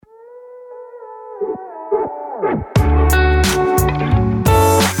And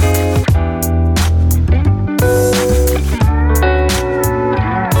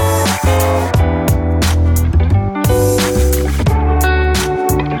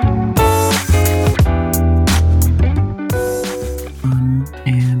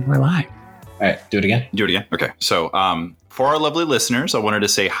we're live. All right, do it again. Do it again. Okay. So, for our lovely listeners, I wanted to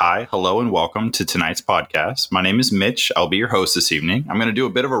say hi, hello, and welcome to tonight's podcast. My name is Mitch. I'll be your host this evening. I'm going to do a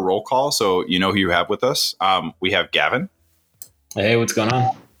bit of a roll call so you know who you have with us. We have Gavin. Hey, what's going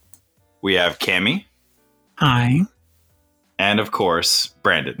on? We have Cammie. Hi. And of course,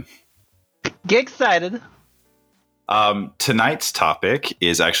 Brandon. Get excited. Tonight's topic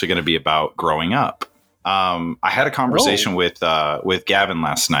is actually going to be about growing up. I had a conversation with Gavin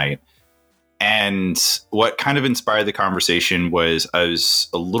last night. And what kind of inspired the conversation was I was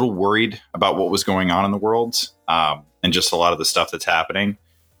a little worried about what was going on in the world and just a lot of the stuff that's happening.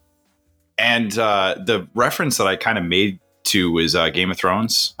 And the reference that I kind of made to was Game of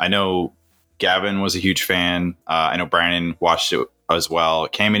Thrones. I know Gavin was a huge fan. I know Brandon watched it as well.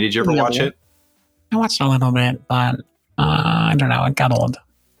 Cammie, did you ever watch it? I watched a little bit, but I don't know. It got old.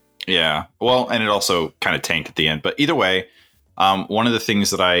 Yeah. Well, and it also kind of tanked at the end. But either way, one of the things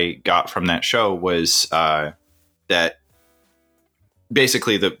that I got from that show was that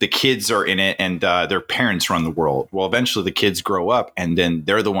basically the kids are in it and their parents run the world. Well, eventually the kids grow up and then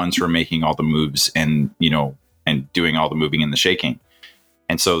they're the ones who are making all the moves and, and doing all the moving and the shaking.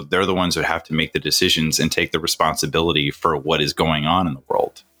 And so they're the ones that have to make the decisions and take the responsibility for what is going on in the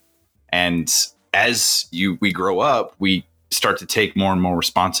world. And as we grow up, we start to take more and more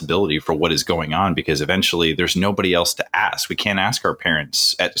responsibility for what is going on because eventually there's nobody else to ask. We can't ask our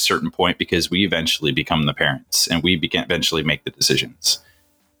parents at a certain point because we eventually become the parents and we eventually make the decisions.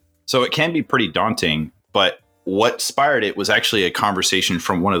 So it can be pretty daunting, but what inspired it was actually a conversation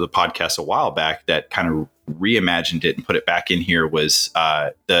from one of the podcasts a while back that kind of reimagined it and put it back in here was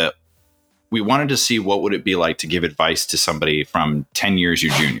we wanted to see what would it be like to give advice to somebody from 10 years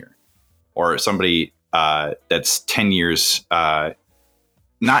your junior or somebody that's 10 years, not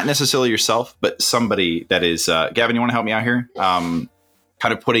necessarily yourself, but somebody that is, Gavin, you want to help me out here? Kind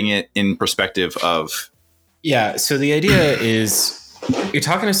of putting it in perspective of. Yeah. So the idea is you're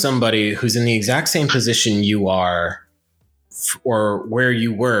talking to somebody who's in the exact same position you are or where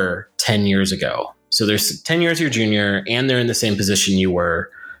you were 10 years ago. So there's 10 years your junior and they're in the same position you were.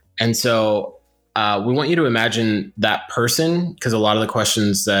 And so we want you to imagine that person because a lot of the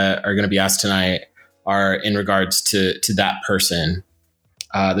questions that are going to be asked tonight are in regards to that person.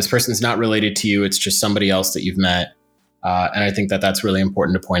 This person's not related to you. It's just somebody else that you've met. And I think that that's really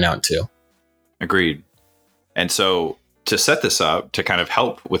important to point out too. Agreed. And so to set this up, to kind of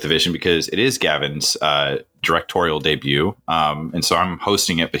help with the vision, because it is Gavin's directorial debut. And so I'm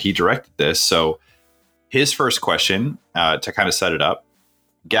hosting it, but he directed this. So his first question to kind of set it up,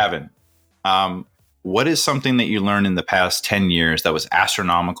 Gavin, what is something that you learned in the past 10 years that was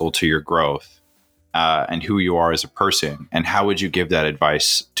astronomical to your growth? And who you are as a person, and how would you give that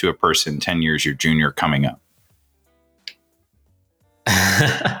advice to a person 10 years your junior coming up?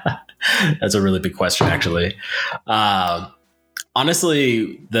 That's a really big question, actually.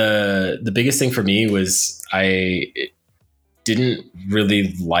 Honestly, the biggest thing for me was I didn't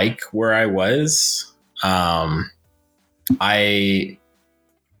really like where I was. I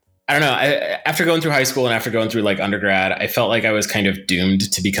don't know. After going through high school and after going through like undergrad, I felt like I was kind of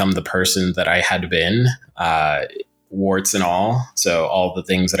doomed to become the person that I had been, warts and all. So all the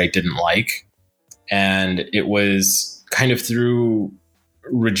things that I didn't like. And it was kind of through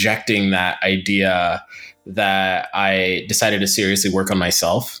rejecting that idea that I decided to seriously work on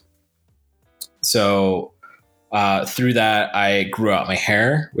myself. So through that, I grew out my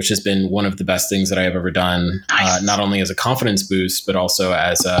hair, which has been one of the best things that I have ever done, nice. Not only as a confidence boost, but also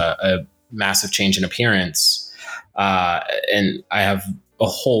as a massive change in appearance. And I have a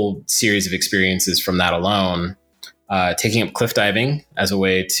whole series of experiences from that alone, taking up cliff diving as a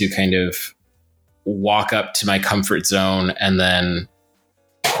way to kind of walk up to my comfort zone and then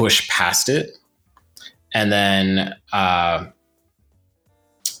push past it. And then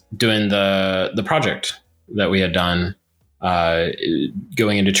doing the project that we had done,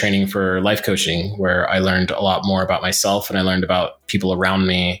 going into training for life coaching, where I learned a lot more about myself and I learned about people around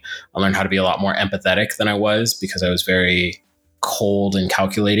me. I learned how to be a lot more empathetic than I was because I was very cold and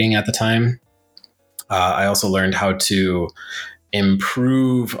calculating at the time. I also learned how to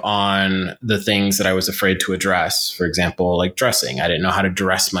improve on the things that I was afraid to address. For example, like dressing. I didn't know how to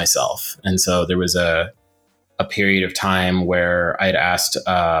dress myself. And so there was a period of time where I'd asked,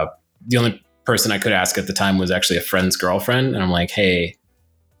 the only person I could ask at the time was actually a friend's girlfriend. And I'm like, hey,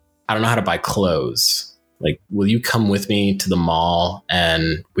 I don't know how to buy clothes. Like, will you come with me to the mall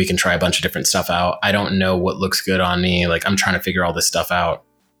and we can try a bunch of different stuff out? I don't know what looks good on me. Like, I'm trying to figure all this stuff out.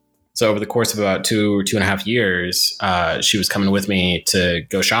 So over the course of about 2.5 years, she was coming with me to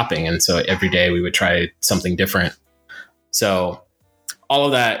go shopping. And so every day we would try something different. So all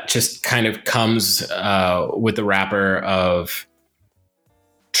of that just kind of comes with the wrapper of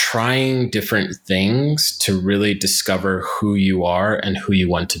trying different things to really discover who you are and who you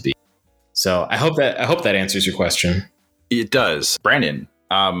want to be. So I hope that answers your question. It does. Brandon,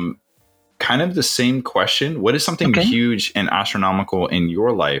 kind of the same question. What is something huge and astronomical in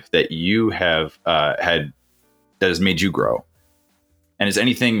your life that you have had that has made you grow? And is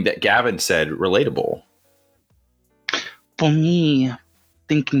anything that Gavin said relatable? For me,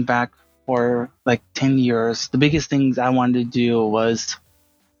 thinking back for like 10 years, the biggest things I wanted to do was,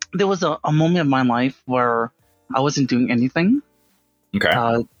 there was a moment in my life where I wasn't doing anything.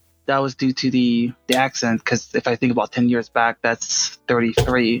 Okay. That was due to the accident, because if I think about 10 years back, that's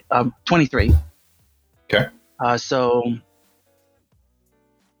 23. Okay. So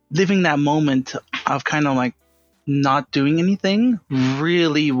living that moment of kind of like not doing anything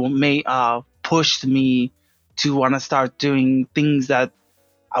really pushed me to want to start doing things that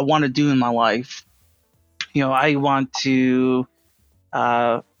I want to do in my life. You know, I want to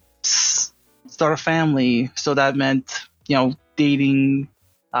start a family. So that meant, you know, dating,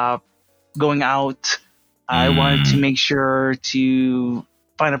 going out. I wanted to make sure to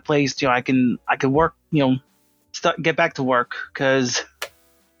find a place, you know, I could work, you know, get back to work, because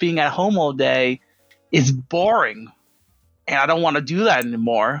being at home all day is boring, and I don't want to do that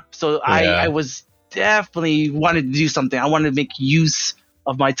anymore. So I was definitely wanted to do something. I wanted to make use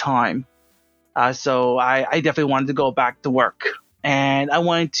of my time. So I definitely wanted to go back to work, and I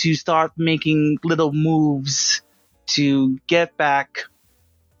wanted to start making little moves to get back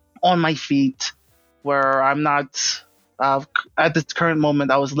on my feet, where I'm not, at this current moment,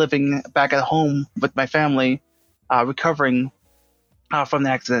 I was living back at home with my family, recovering from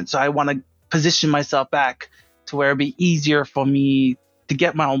the accident. So I want to position myself back to where it'd be easier for me to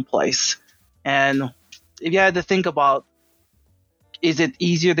get my own place. And if you had to think about, is it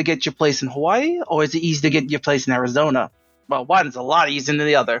easier to get your place in Hawaii, or is it easier to get your place in Arizona? Well, one is a lot easier than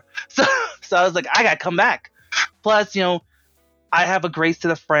the other. So I was like, I got to come back. Plus, you know, I have a great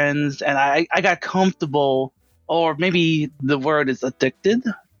set of friends, and I got comfortable, or maybe the word is addicted,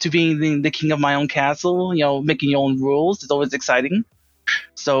 to being the king of my own castle. You know, making your own rules is always exciting.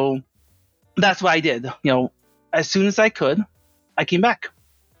 So that's what I did. You know, as soon as I could, I came back.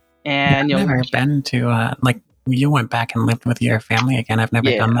 And I've never been to like, you went back and lived with your family again. I've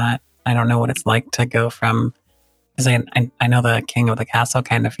never done that. I don't know what it's like to go from, because I know the king of the castle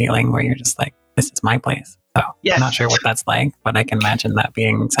kind of feeling, where you're just like, this is my place. So I'm not sure what that's like, but I can imagine that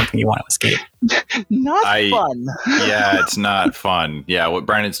being something you want to escape. Not fun. Yeah, it's not fun. Yeah, what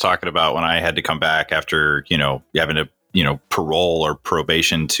Brandon's talking about, when I had to come back after, you know, having to, you know, parole or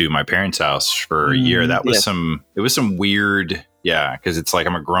probation to my parents' house for a year, that was it was some weird, because it's like,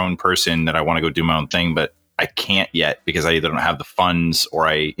 I'm a grown person that I want to go do my own thing, but I can't yet because I either don't have the funds, or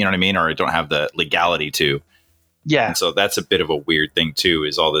you know what I mean? Or I don't have the legality to. Yeah. And so that's a bit of a weird thing too,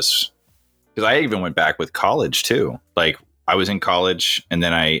 is all this. Because I even went back with college too. Like, I was in college, and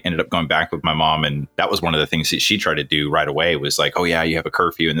then I ended up going back with my mom. And that was one of the things that she tried to do right away, was like, oh yeah, you have a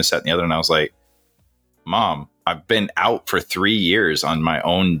curfew and this, that, and the other. And I was like, Mom, I've been out for 3 years on my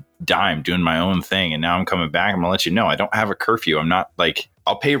own dime doing my own thing. And now I'm coming back. I'm going to let you know, I don't have a curfew. I'm not like,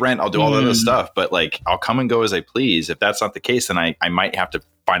 I'll pay rent. I'll do all that other stuff, but like, I'll come and go as I please. If that's not the case, then I might have to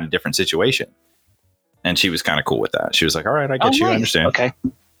find a different situation. And she was kind of cool with that. She was like, all right, I get you. Nice. I understand. Okay.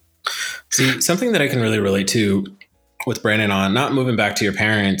 See, something that I can really relate to with Brandon on, not moving back to your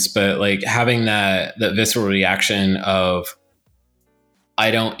parents, but like having that visceral reaction of, I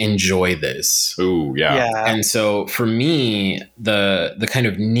don't enjoy this. Ooh, yeah. And so for me, the kind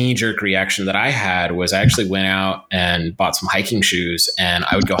of knee-jerk reaction that I had was, I actually went out and bought some hiking shoes, and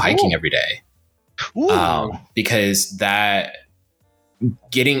I would go hiking every day. Because that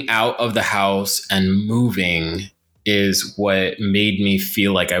getting out of the house and moving is what made me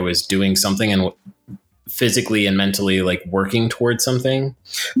feel like I was doing something, and physically and mentally like working towards something.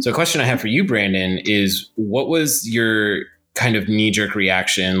 So a question I have for you, Brandon, is what was your kind of knee-jerk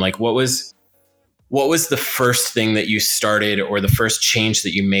reaction? Like, what was the first thing that you started, or the first change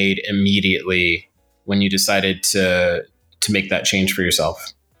that you made immediately when you decided to make that change for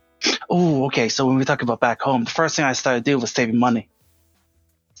yourself? Oh, okay. So when we talk about back home, the first thing I started doing was saving money.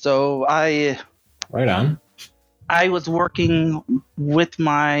 So right on. I was working with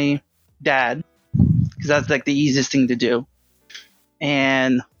my dad, because that's like the easiest thing to do.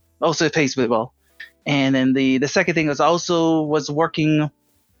 And Also, it pays really well. And then the second thing was also was working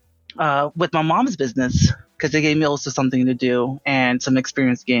with my mom's business because they gave me also something to do and some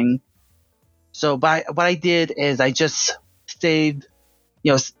experience gain. So what I did is I just saved,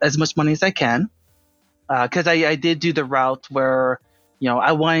 as much money as I can, because I did do the route where,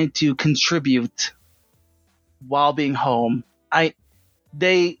 I wanted to contribute while being home.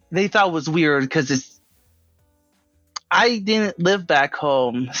 They thought it was weird because I didn't live back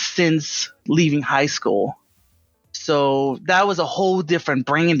home since leaving high school. So that was a whole different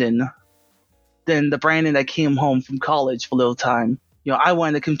Brandon than the Brandon that came home from college for a little time. I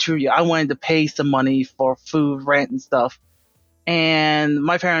wanted to contribute. I wanted to pay some money for food, rent, and stuff. And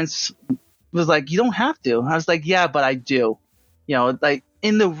my parents was like, you don't have to. I was like, yeah, but I do. Like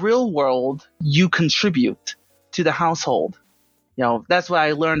in the real world, you contribute to the household. That's why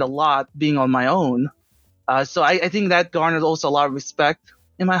I learned a lot being on my own. So I think that garnered also a lot of respect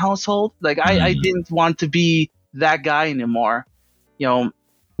in my household. Like I didn't want to be that guy anymore. The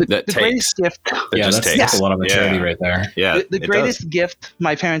greatest gift. That's a lot of maturity right there. Yeah, the greatest gift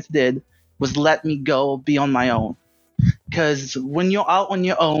my parents did was let me go be on my own. Because when you're out on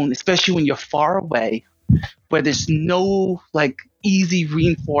your own, especially when you're far away, where there's no like easy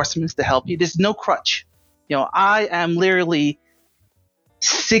reinforcements to help you, there's no crutch. I am literally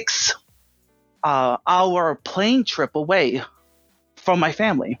 6-hour plane trip away from my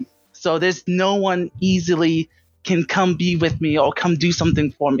family. So there's no one easily can come be with me or come do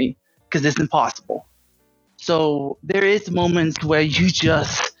something for me because it's impossible. So there is moments where you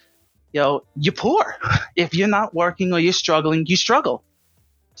just, you're poor. If you're not working or you're struggling, you struggle.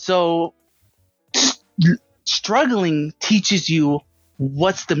 So struggling teaches you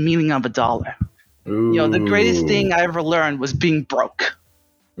what's the meaning of a dollar. Ooh. The greatest thing I ever learned was being broke.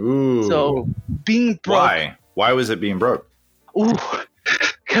 Ooh. So being broke. Why was it being broke? Ooh.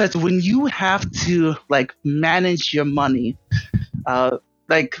 Because when you have to like manage your money,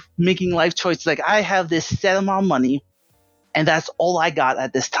 like making life choices, like I have this set amount of money and that's all I got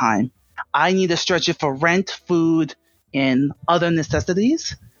at this time. I need to stretch it for rent, food, and other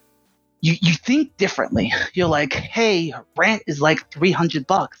necessities. You think differently. You're like, hey, rent is like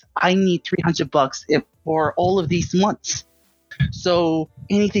 $300. I need $300 for all of these months. So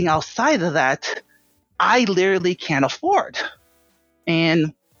anything outside of that, I literally can't afford.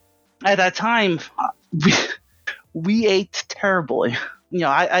 And at that time, we ate terribly.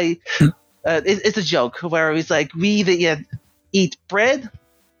 It's a joke where it's like we either eat bread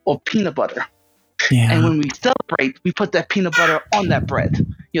or peanut butter. Yeah. And when we celebrate, we put that peanut butter on that bread.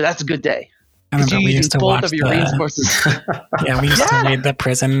 That's a good day. I remember we used to watch resources. We used to read the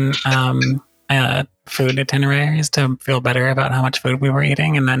prison food itineraries to feel better about how much food we were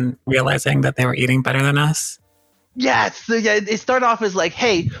eating, and then realizing that they were eating better than us. Yes. So it started off as like,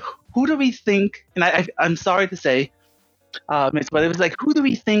 hey, who do we think, and I'm sorry to say, but it was like, who do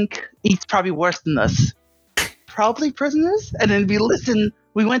we think eats probably worse than us? Probably prisoners. And then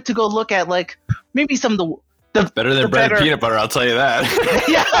we went to go look at like maybe some of the better than bread and peanut butter, I'll tell you that.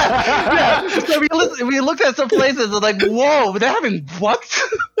 yeah. So we looked at some places and like, whoa, they're having what?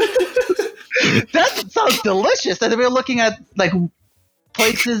 That sounds delicious. And then we were looking at like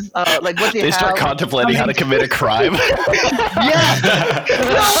places like what they start contemplating how to commit a crime. Yeah.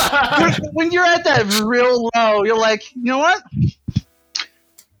 When you're at that real low, you're like, you know what?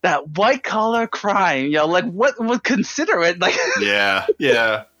 That white collar crime, like what would consider it? Like, yeah.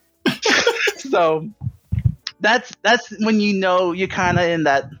 So that's when you're kind of in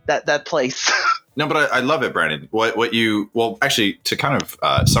that place. No, but I love it, Brandon. Actually, to kind of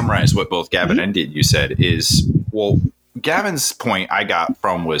summarize what both Gavin and you said is, Gavin's point I got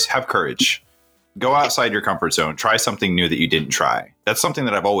from was have courage. Go outside your comfort zone. Try something new that you didn't try. That's something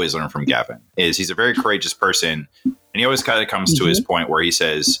that I've always learned from Gavin. Is he's a very courageous person, and he always kind of comes to his point where he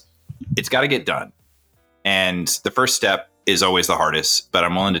says, "It's got to get done, and the first step is always the hardest, but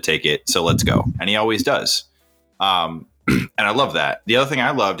I'm willing to take it. So let's go." And he always does. And I love that. The other thing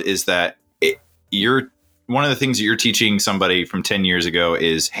I loved is that one of the things that you're teaching somebody from 10 years ago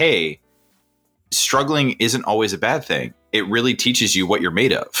is, hey, struggling isn't always a bad thing. It really teaches you what you're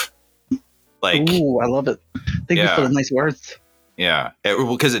made of. Like, ooh, I love it. Thank you for the nice words. Yeah,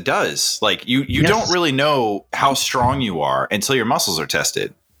 because it does. Like you don't really know how strong you are until your muscles are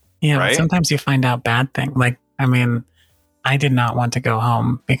tested. Yeah, right? But sometimes you find out bad things. Like, I mean, I did not want to go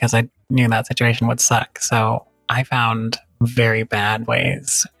home because I knew that situation would suck. So I found very bad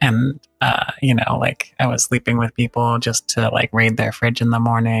ways. And, like I was sleeping with people just to like raid their fridge in the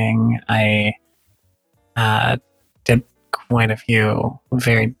morning. I did quite a few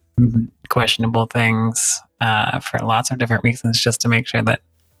very questionable things for lots of different reasons just to make sure that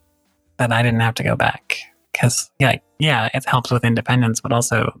that I didn't have to go back. Because, it helps with independence, but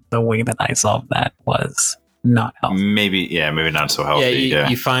also the way that I solved that was not healthy. Maybe not so healthy.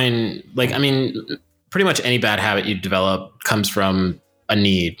 You find, pretty much any bad habit you develop comes from a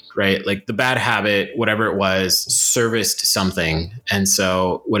need, right? Like the bad habit, whatever it was, serviced something. And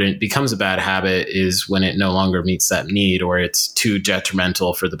so when it becomes a bad habit is when it no longer meets that need, or it's too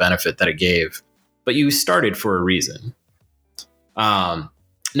detrimental for the benefit that it gave. But you started for a reason. No,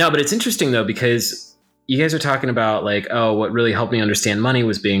 but it's interesting though, because you guys are talking about what really helped me understand money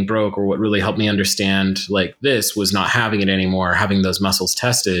was being broke, or what really helped me understand this was not having it anymore, having those muscles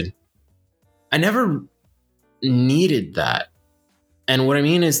tested. I never needed that. And what I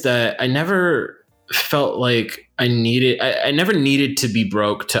mean is that I never felt like I never needed to be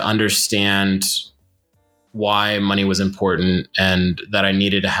broke to understand why money was important and that I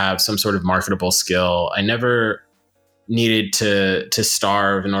needed to have some sort of marketable skill. I never needed to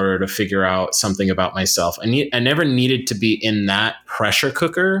starve in order to figure out something about myself. I never needed to be in that pressure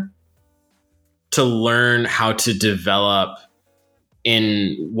cooker to learn how to develop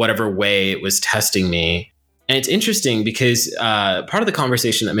in whatever way it was testing me. And it's interesting because part of the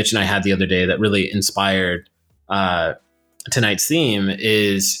conversation that Mitch and I had the other day that really inspired tonight's theme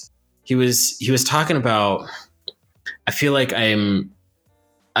is he was talking about, I feel like I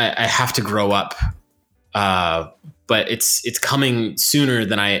have to grow up, but it's coming sooner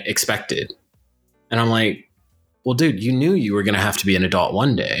than I expected. And I'm like, well, dude, you knew you were going to have to be an adult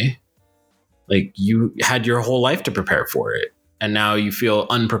one day. Like you had your whole life to prepare for it. And now you feel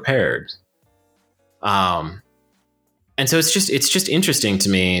unprepared. And so it's just interesting to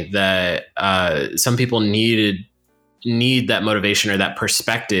me that some people need that motivation or that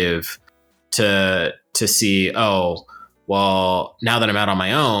perspective to see, oh, well, now that I'm out on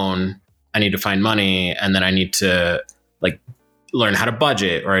my own, I need to find money, and then I need to learn how to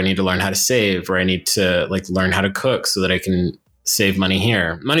budget, or I need to learn how to save, or I need to learn how to cook so that I can save money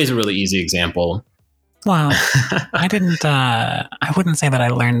here. Money is a really easy example. Well, I wouldn't say that I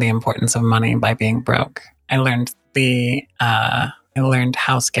learned the importance of money by being broke. I learned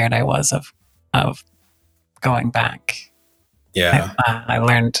how scared I was of going back. Yeah. I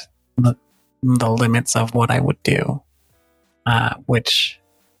learned the limits of what I would do, which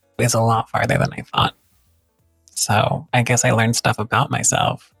is a lot farther than I thought. So I guess I learned stuff about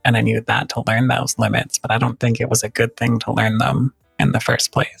myself, and I needed that to learn those limits, but I don't think it was a good thing to learn them in the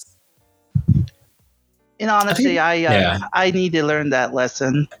first place. In honesty, I need to learn that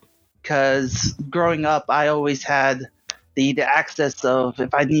lesson, because growing up, I always had the access of,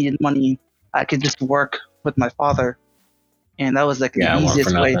 if I needed money, I could just work with my father. And that was the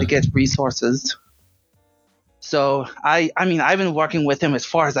easiest way to get resources. So I mean, I've been working with him as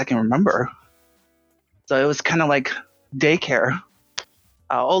far as I can remember. So it was kind of like daycare.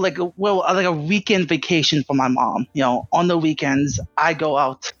 Like a weekend vacation for my mom. On the weekends, I go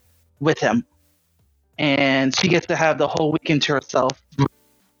out with him. And she gets to have the whole weekend to herself,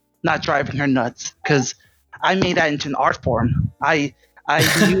 not driving her nuts, because I made that into an art form. I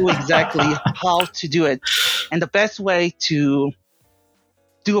knew exactly how to do it. And the best way to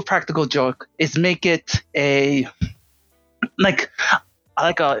do a practical joke is make it a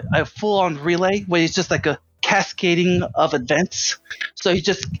full-on relay, where it's just like a cascading of events. So you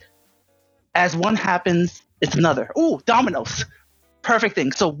just, as one happens, it's another. Ooh, dominoes. Perfect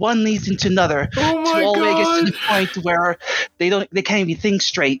thing. So one leads into another to always get to the point where they can't even think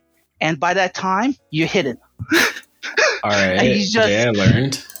straight. And by that time, you're hidden. All right. Today I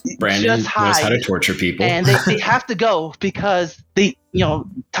learned Brandon knows how to torture people. And they have to go because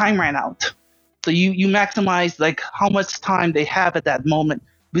time ran out. So you maximize how much time they have at that moment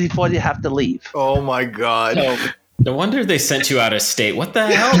before they have to leave. Oh my God. So, no wonder they sent you out of state. What the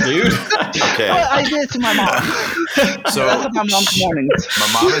hell, dude? Okay. Well, I did it to my mom. So that's what my mom's mornings.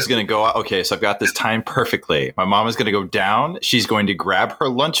 My mom is going to go out. Okay, so I've got this timed perfectly. My mom is going to go down. She's going to grab her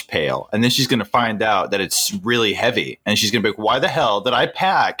lunch pail, and then she's going to find out that it's really heavy. And she's going to be like, why the hell did I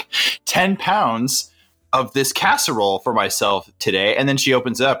pack 10 pounds of this casserole for myself today? And then she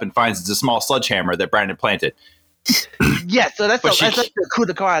opens it up and finds it's a small sledgehammer that Brandon planted. Yeah, so that's the coup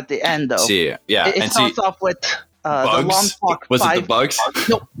de grace at the end, though. See, yeah. It starts off with the alarm clock. Was it the bugs?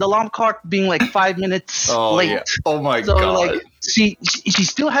 No, the alarm clock being 5 minutes late. Yeah. Oh my God. She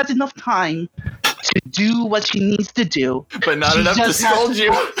still has enough time to do what she needs to do, but not enough to scold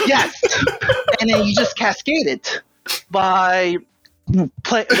you. Yes, and then you just cascade it by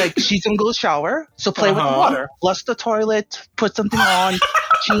she's gonna go shower, so play with the water, flush the toilet, put something on,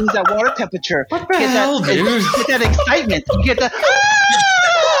 change that water temperature. What the hell, dude? Get that excitement. You get that.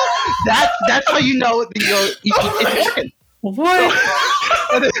 That's how you know it's working. What?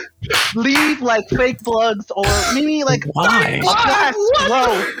 and then leave like fake plugs or maybe like Why? a glass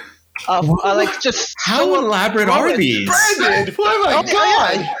row of like just How so elaborate are these? Brandon, oh my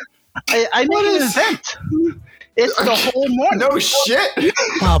god! I make an event. It's the whole morning. No shit.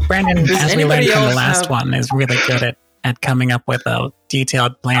 Well, Brandon, as we learned anybody from the else last have- one, is really good at coming up with a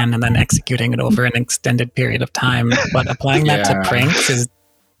detailed plan and then executing it over an extended period of time. But applying that to Yeah. pranks is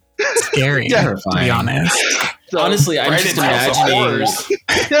scary, to be Terrifying. honest. So, Honestly, I'm Brandon just tells the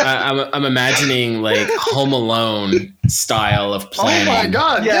imagining. I'm imagining like Home Alone style of planning. Oh my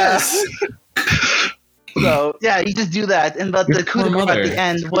god! Yeah. Yes. so yeah, you just do that, and but the coup de grace at the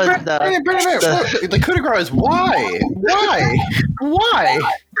end was Brandon, the coup de grace is why?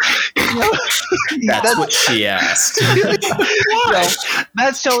 That's what she asked.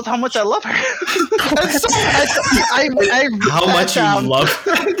 that shows how much I love her. I How sat much down, you love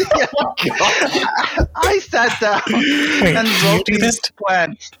her. I sat down Wait, and did you wrote do these this?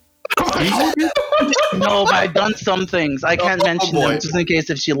 plans. No, but I've done some things. I can't mention boy. them just in case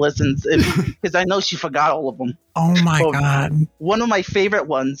if she listens, because I know she forgot all of them. Oh my Oh. god. One of my favorite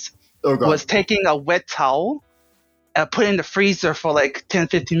ones Oh god. was taking a wet towel and put it in the freezer for like 10,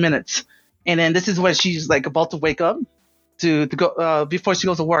 15 minutes. And then this is when she's like about to wake up to go before she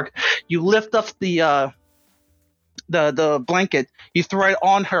goes to work. You lift up the blanket, you throw it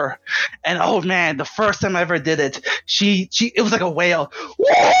on her, and oh man, the first time I ever did it, she it was like a whale. Woo!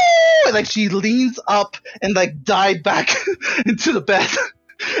 And, like she leans up and like dive back into the bed,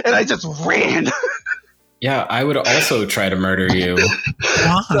 and I just ran. Yeah, I would also try to murder you.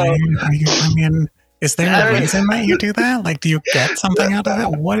 Why? I mean, is there a reason that you do that? Like, do you get something out of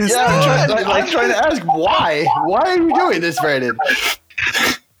it? What is Yeah, the... I'm trying to ask why. Why are you doing this, Brandon?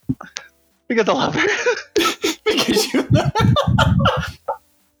 Because I love her. Because you.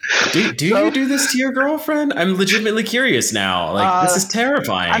 Do you do this to your girlfriend? I'm legitimately curious now. Like, this is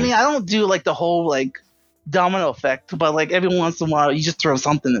terrifying. I mean, I don't do like the whole like domino effect, but like every once in a while, you just throw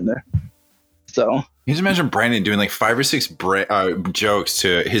something in there. So You just imagine Brandon doing like 5 or 6 jokes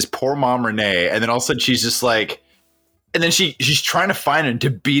to his poor mom Renee, and then all of a sudden she's just like, and then she's trying to find him to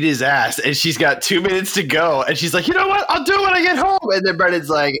beat his ass, and she's got 2 minutes to go, and she's like, you know what? I'll do it when I get home. And then Brandon's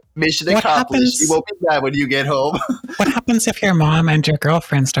like, mission What accomplished. happens- You won't be mad when you get home. What happens if your mom and your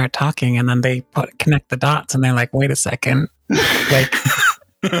girlfriend start talking and then they connect the dots and they're like, wait a second. Like,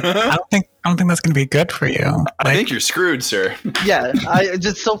 I don't think that's going to be good for you. I Like, think you're screwed, sir. yeah, I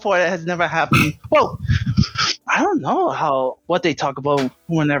just so far it has never happened. Well, I don't know what they talk about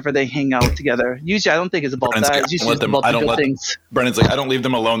whenever they hang out together. Usually, I don't think it's about Brandon's that. got- It's usually let just them- about I the don't good let- things. Brandon's like, I don't leave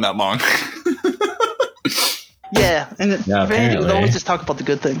them alone that long. Yeah, and it apparently. would always just talk about the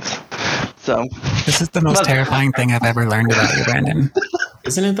good things. So this is the most But- terrifying thing I've ever learned about you, Brandon.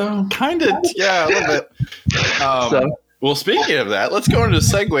 Isn't it though? Kind of, yeah, a little bit. So- Well, speaking of that, let's go into a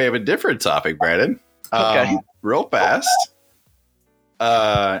segue of a different topic, Brandon. Okay. Real fast.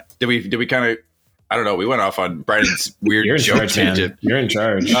 Did we kind of? I don't know. We went off on Brandon's weird You're in joke charge, man. tangent. You're in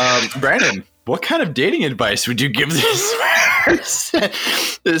charge. Brandon, what kind of dating advice would you give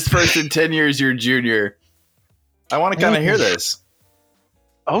this person 10 years your junior? I want to kind of hear this.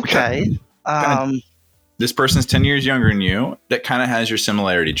 okay, This person's 10 years younger than you. That kind of has your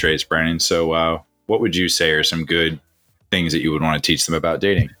similarity traits, Brandon. So, what would you say are some good things that you would want to teach them about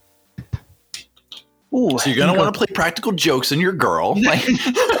dating? ooh, So you're gonna want to play practical jokes on your girl. Like,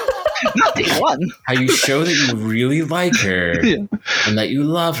 not day one. How you show that you really like her Yeah. and that you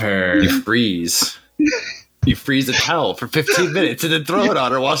love her. you freeze. You freeze a towel for 15 minutes and then throw it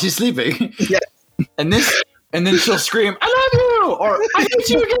on her while she's sleeping. Yeah. And then she'll scream, "I love you!" or "I hate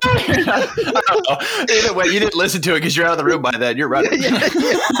you again." I don't know. Either way, you didn't listen to it because you're out of the room by then. You're right.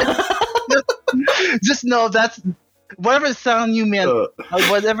 Just know that's whatever sound you meant,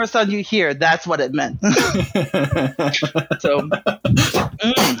 whatever sound you hear, that's what it meant. So,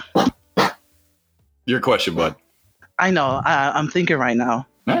 Your question, bud. I know. I'm thinking right now.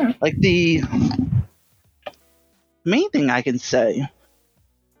 All right. Like the main thing I can say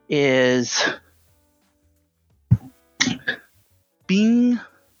is being.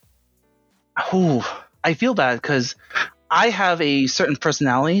 Oh, I feel bad because I have a certain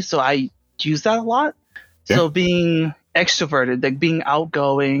personality, so I use that a lot. Yeah. So being extroverted, like being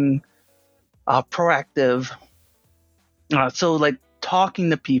outgoing, proactive. So like talking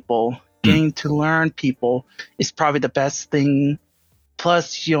to people, getting to learn people is probably the best thing.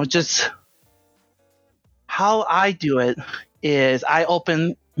 Plus, just how I do it is I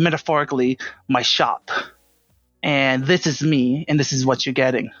open metaphorically my shop, and this is me, and this is what you're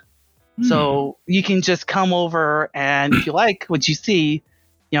getting. So you can just come over, and if you like what you see,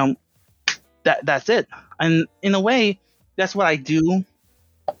 that's it. And in a way, that's what I do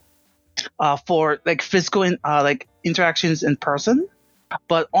for like physical like interactions in person,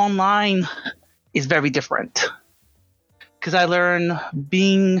 but online is very different. Because I learned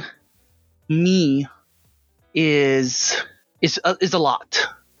being me is a lot.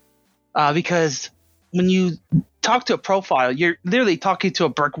 Because when you talk to a profile, you're literally talking to a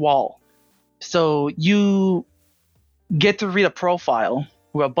brick wall. So you get to read a profile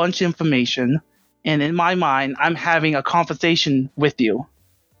with a bunch of information, and in my mind, I'm having a conversation with you.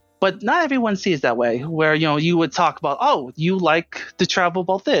 But not everyone sees that way, where you would talk about, oh, you like to travel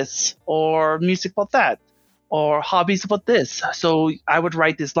about this, or music about that, or hobbies about this. So I would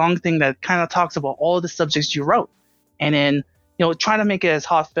write this long thing that kind of talks about all the subjects you wrote, and then try to make it as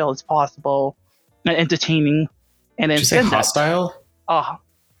heartfelt as possible and entertaining. And then did you say hostile?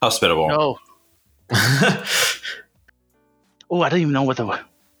 Hospitable. No. Oh, I don't even know what the word.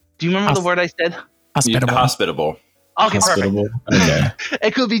 Do you remember the word I said? Hospitable. Hospitable. Okay, Hospitable. perfect. Okay.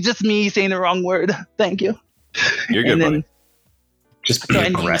 It could be just me saying the wrong word. Thank you. You're good, buddy. Just be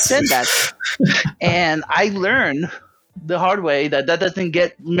And you aggressive. said that, and I learned the hard way that doesn't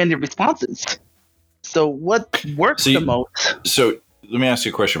get many responses. So what works the most? So let me ask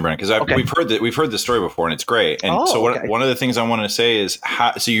you a question, Brandon, because we've heard this story before, and it's great. And one of the things I want to say is,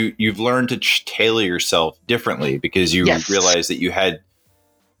 you've learned to tailor yourself differently because you realize that you had.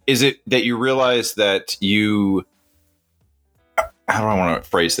 Is it that you realize that you? How do I want to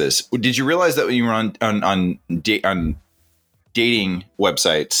phrase this? Did you realize that when you were on dating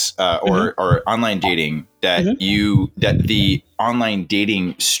websites or online dating that that the online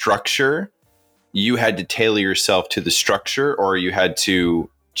dating structure, you had to tailor yourself to the structure, or you had to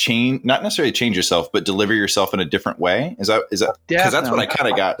not necessarily change yourself, but deliver yourself in a different way? Is that because that's what I kind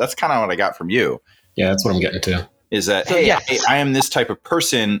of got? That's kind of what I got from you. Yeah, that's what I'm getting to. Is that, hey, I am this type of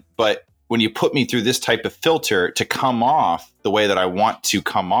person, but when you put me through this type of filter to come off the way that I want to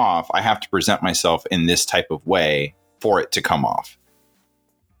come off, I have to present myself in this type of way for it to come off.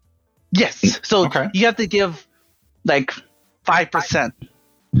 Yes. So you have to give like 5%.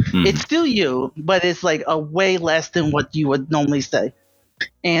 It's still you, but it's like a way less than what you would normally say.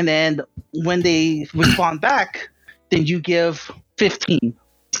 And then when they respond back, then you give 15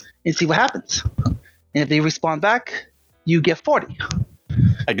 and see what happens. And if they respond back, you get 40.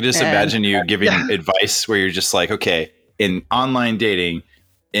 I can just imagine you giving advice where you're just like, okay, in online dating,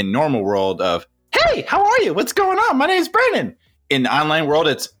 in normal world of, hey, how are you? What's going on? My name's Brandon. In the online world,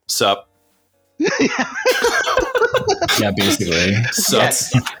 it's sup. Yeah, basically. Sup.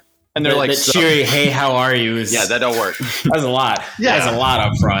 And they're like, cheery, hey, how are you? That don't work. That's a lot. Yeah. That's a lot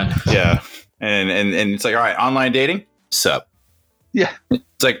up front. Yeah. And it's like, all right, online dating, sup. Yeah.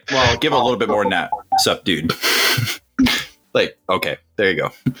 It's like, well, give a little bit more than that. Sup, dude. Like, okay, there you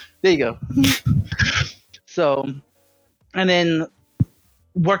go. There you go. So, and then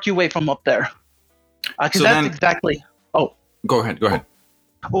work your way from up there. Because that's exactly. Oh. Go ahead.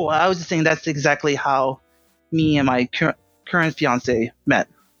 Oh, I was just saying that's exactly how me and my current fiance met.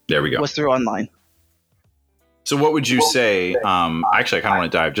 There we go. Was through online. So what would you say, actually I kind of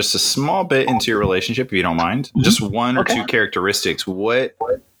want to dive just a small bit into your relationship, if you don't mind. Mm-hmm. Just one or two characteristics. What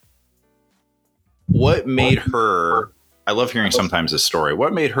made her, I love hearing sometimes this story,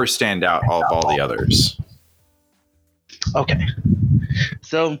 what made her stand out of all the others? Okay.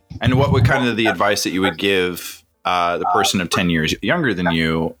 So. And what would kind of the advice that you would give the person of 10 years younger than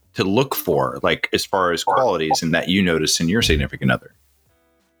you to look for, like as far as qualities and that you notice in your significant other?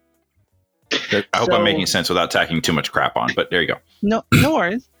 I hope I'm making sense without tacking too much crap on, but there you go. No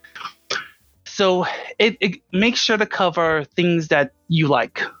worries. So it makes sure to cover things that you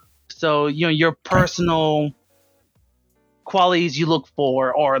like. So, your personal qualities you look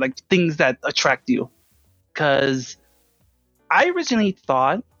for, or like things that attract you. Because I originally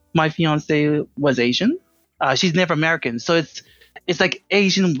thought my fiance was Asian. She's Native American. So it's like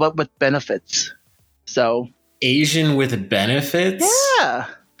Asian but with benefits. So Asian with benefits? Yeah.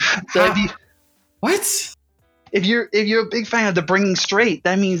 So what? If you're a big fan of the Bringing Straight,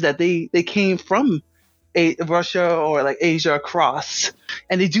 that means that they came from Russia or like Asia across,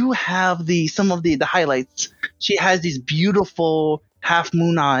 and they do have some of the highlights. She has these beautiful half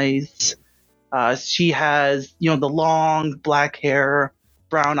moon eyes. She has the long black hair,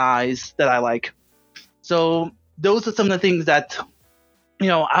 brown eyes that I like. So those are some of the things that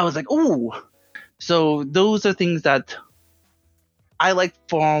I was like, ooh. So those are things that I like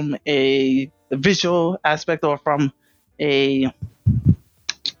from a visual aspect, or from a.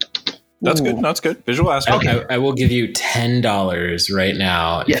 That's good. That's good. Visual aspect. Okay. I will give you $10 right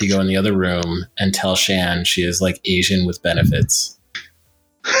now if you go in the other room and tell Shan she is like Asian with benefits.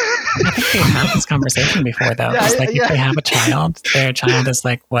 I think we've had this conversation before, though. Yeah, It's like yeah. if they have a child, their child is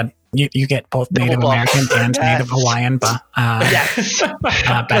like what you get both Native Double buff. American and Yes. Native Hawaiian Yes,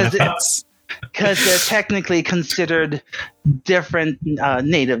 benefits. because they're technically considered different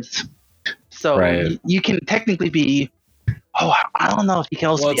natives. So Right. you can technically be. Oh, I don't know if you can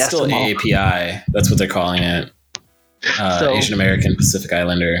also Well, be it's still Eskimo. AAPI. That's what they're calling it. So- Asian American Pacific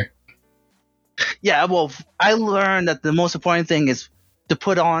Islander. Yeah, well, I learned that the most important thing is to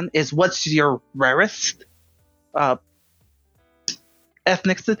put on is what's your rarest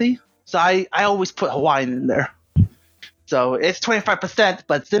ethnicity. So I always put Hawaiian in there. So it's 25%,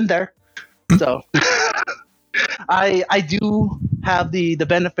 but it's in there. So I do have the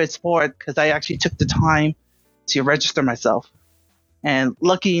benefits for it because I actually took the time to register myself. And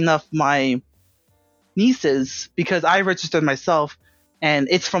lucky enough, my nieces, because I registered myself, and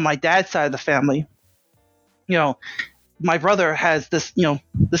it's from my dad's side of the family. You know, my brother has this,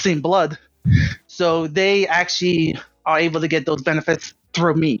 the same blood, so they actually are able to get those benefits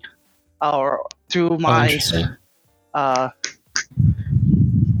through me, or through my Interesting.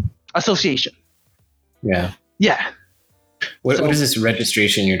 association. Yeah. Yeah. What So- is this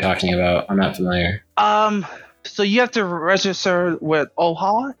registration you're talking about? I'm not familiar. So you have to register with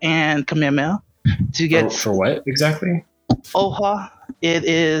OHA and Kamehameha to get For what exactly? OHA. It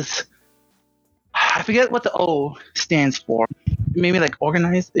is, I forget what the O stands for. Maybe like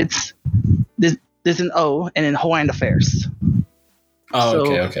organized. It's there's an O and then Hawaiian Affairs. Oh,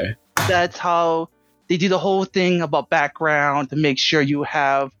 So- okay. That's how they do the whole thing about background to make sure you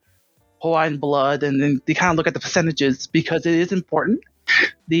have Hawaiian blood, and then they kind of look at the percentages because it is important.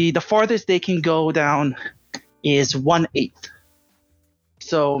 The farthest they can go down is 1/8.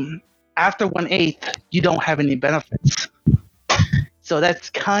 So after 1/8, you don't have any benefits. So that's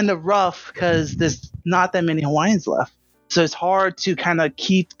kind of rough because there's not that many Hawaiians left. So it's hard to kind of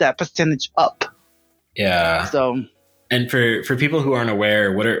keep that percentage up. Yeah. So And for people who aren't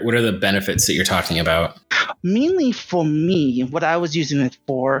aware, what are the benefits that you're talking about? mainly for me, what I was using it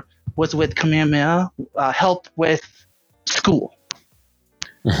for was with Kamehameha, help with school.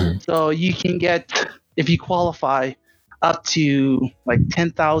 Mhm. So you can get, if you qualify, up to like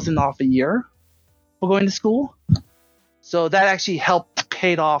 10,000 off a year for going to school. So that actually helped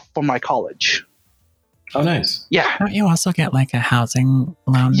paid off for my college. Oh, nice. Yeah. Don't you also get like a housing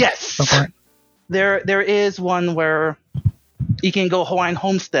loan Yes. support? There is one where you can go Hawaiian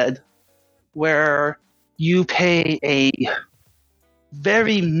homestead, where you pay a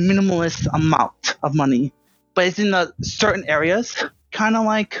very minimalist amount of money, but it's in certain areas, kind of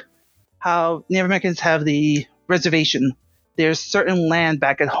like how Native Americans have the reservation. There's certain land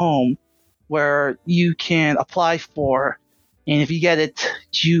back at home where you can apply for, and if you get it,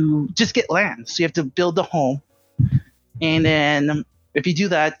 you just get land. So you have to build a home, and then if you do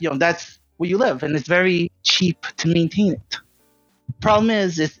that, that's where you live, and it's very cheap to maintain it. Problem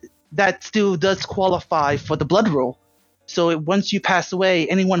is that still does qualify for the blood rule. So once you pass away,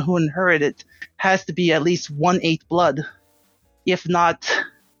 anyone who inherited has to be at least 1/8 blood. If not,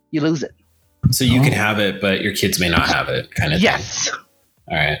 you lose it. So you can have it, but your kids may not have it, kind of Yes. thing.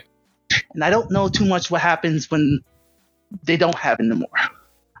 All right. And I don't know too much what happens when they don't have it anymore.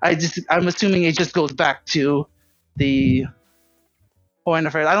 I'm assuming it just goes back to the Hawaiian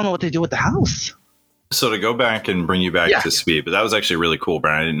Affairs. I don't know what they do with the house. So to go back and bring you back Yeah. to speed, but that was actually really cool,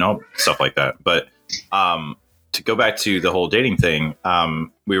 Brian. I didn't know stuff like that. But to go back to the whole dating thing,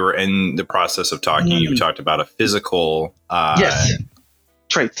 we were in the process of talking. You talked about a physical, Yes.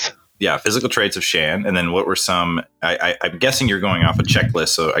 Traits. yeah, physical traits of Shan, and then what were some? I'm guessing you're going off a checklist,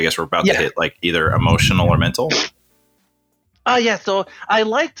 so I guess we're about to Yeah. hit like either emotional or mental. Yeah, so I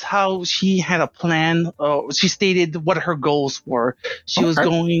liked how she had a plan. She stated what her goals were. She was Okay.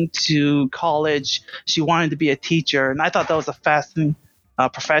 going to college. She wanted to be a teacher, and I thought that was a fascinating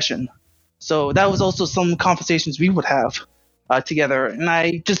profession. So that was also some conversations we would have together, and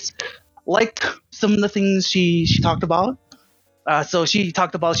I just liked some of the things she talked about. So she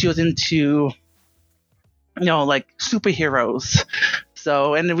talked about she was into, like superheroes.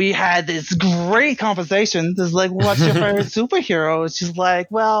 So, and we had this great conversation. It's like, what's your favorite superhero? She's like,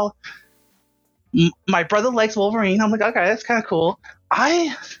 well, my brother likes Wolverine. I'm like, okay, that's kind of cool.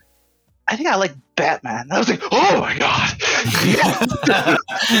 I think I like Batman. I was like, oh my god,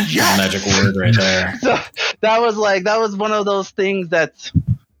 yes! Magic word right there. So that was one of those things that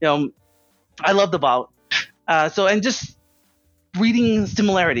I loved about. And just reading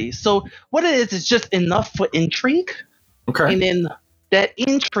similarities. So what it is just enough for intrigue, Okay. and then that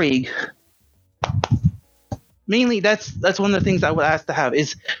intrigue. Mainly, that's one of the things I would ask to have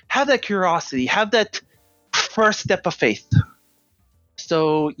is have that curiosity, have that first step of faith.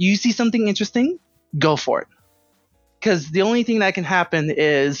 So you see something interesting, go for it. Because the only thing that can happen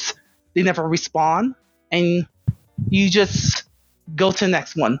is they never respawn, and you just go to the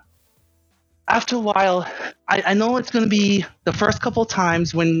next one. After a while, I know it's going to be the first couple of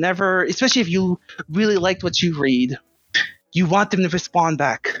times whenever, especially if you really liked what you read, you want them to respawn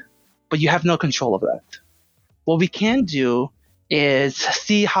back, but you have no control of that. What we can do is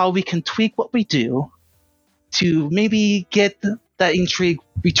see how we can tweak what we do to maybe get that intrigue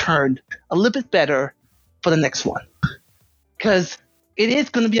returned a little bit better for the next one. Because it is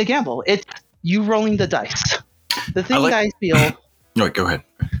going to be a gamble. It's you rolling the dice. The thing that I feel... No, go ahead.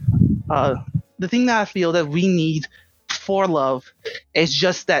 The thing that I feel that we need for love is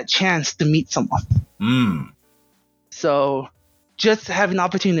just that chance to meet someone. So just having an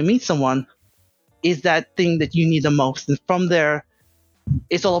opportunity to meet someone is that thing that you need the most. And from there,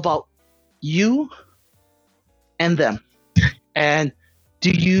 it's all about you and them. And do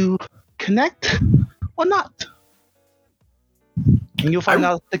you connect or not? And you'll find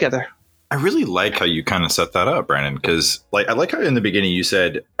out together. I really like how you kind of set that up, Brandon, because I like how in the beginning you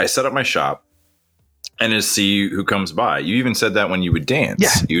said, I set up my shop and just see who comes by. You even said that when you would dance.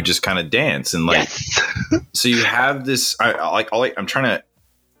 Yeah. You would just kind of dance and so you have this. I'm trying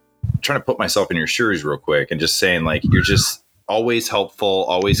to put myself in your shoes real quick and just saying you're just always helpful,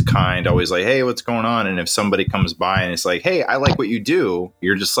 always kind, always like, hey, what's going on? And if somebody comes by and it's like, hey, I like what you do,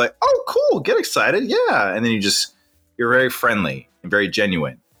 you're just like, oh, cool, get excited, yeah. And then you're very friendly and very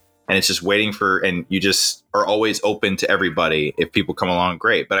genuine. And it's just waiting and you just are always open to everybody. If people come along,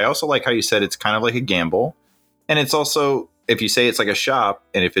 great. But I also like how you said it's kind of like a gamble. And it's also, if you say it's like a shop,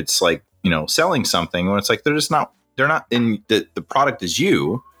 and if it's selling something, when it's like they're not in the product is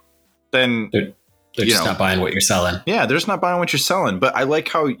you, then they're just not buying what you're selling. Yeah, they're just not buying what you're selling. But I like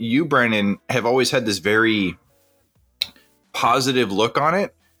how you, Brandon, have always had this very positive look on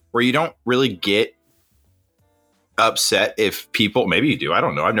it, where you don't really get upset if people, maybe you do, I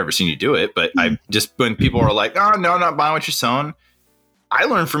don't know, I've never seen you do it, but I just, when people are like, oh no, I'm not buying what you're selling, I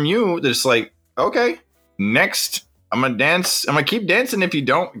learned from you that it's like, okay, next I'm gonna keep dancing if you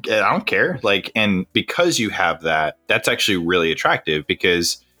don't, I don't care. And because you have that, that's actually really attractive,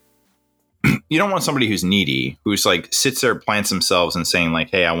 because you don't want somebody who's needy, who's sits there, plants themselves and saying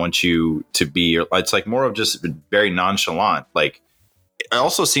hey, I want you to be, it's more of just very nonchalant. It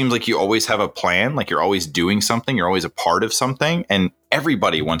also seems like you always have a plan, you're always doing something, you're always a part of something, and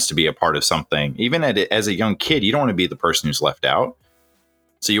everybody wants to be a part of something. Even as a young kid, you don't want to be the person who's left out.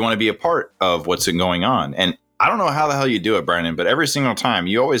 So you want to be a part of what's going on. And I don't know how the hell you do it, Brandon, but every single time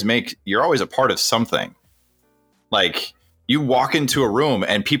you're always a part of something. You walk into a room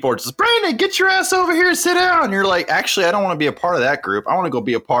and people are just, Brandon, get your ass over here, sit down. And you're like, actually, I don't want to be a part of that group. I want to go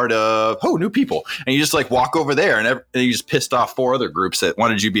be a part of, new people. And you just walk over there and you just pissed off 4 other groups that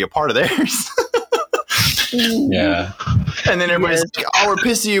wanted you to be a part of theirs. Yeah. And then everybody's like, oh, we're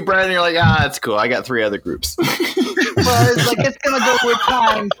pissed at you, Brandon. You're like, that's cool. I got 3 other groups. Well, it's it's going to go with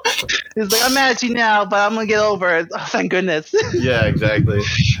time. It's I'm mad at you now, but I'm going to get over it. Oh, thank goodness. Yeah, exactly.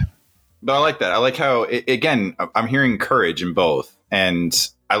 But I like that. I like how, again, I'm hearing courage in both. And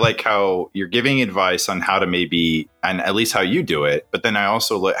I like how you're giving advice on how to maybe, and at least how you do it. But then I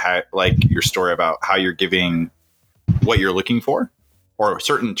also like your story about how you're giving what you're looking for, or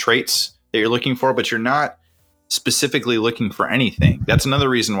certain traits that you're looking for, but you're not specifically looking for anything. That's another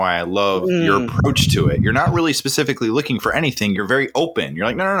reason why I love your approach to it. You're not really specifically looking for anything. You're very open. You're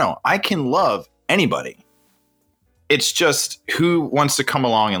like, no. I can love anybody. It's just who wants to come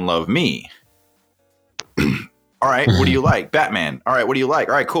along and love me. All right, what do you like? Batman. All right, what do you like?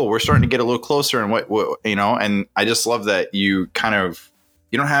 All right, cool. We're starting to get a little closer, and what and I just love that you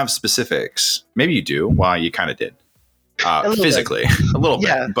you don't have specifics. Maybe you do. Well, you kind of did. Physically, a little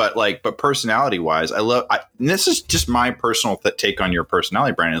bit, but personality wise, and this is just my personal take on your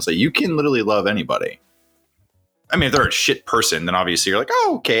personality, Brandon. Is you can literally love anybody. I mean, if they're a shit person, then obviously you're like,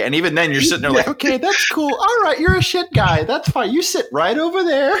 oh, okay. And even then you're sitting there okay, that's cool. All right, you're a shit guy. That's fine. You sit right over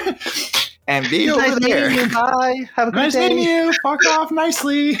there and be over there. Meeting you. Bye. Have a good nice day. Meeting you. Fuck off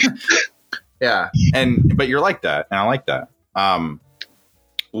nicely. Yeah. But you're like that. And I like that.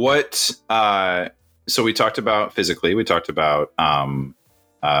 So we talked about physically, we talked about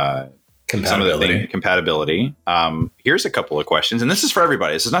compatibility. Compatibility. Here's a couple of questions, and this is for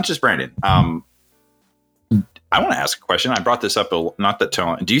everybody. This is not just Brandon. I want to ask a question. I brought this up not that too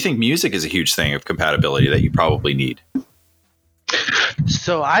long. Do you think music is a huge thing of compatibility that you probably need?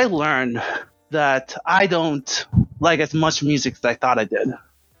 So I learned that I don't like as much music as I thought I did.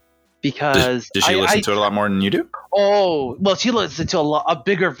 because Does she listen to it a lot more than you do? Oh, well, she listens to a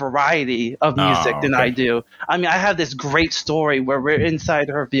bigger variety of music than I do. I mean, I have this great story where we're inside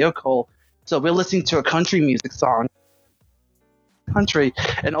her vehicle, so we're listening to a country music song,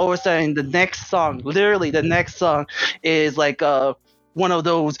 and all of a sudden, the next song is like one of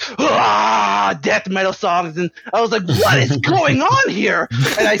those death metal songs, and I was like, "What is going on here?"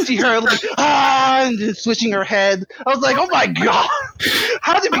 And I see her like and just switching her head. I was like, "Oh my god,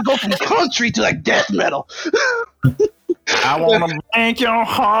 how did we go from country to like death metal?" I want to make your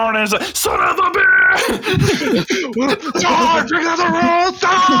heart as a son of a bitch. Drink of the road,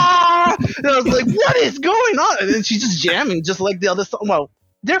 and I was like, "What is going on?" And then she's just jamming, just like the other song. Well,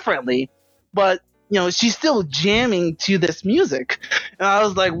 differently, but she's still jamming to this music. And I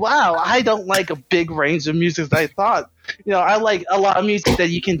was like, wow, I don't like a big range of music as I thought. I like a lot of music that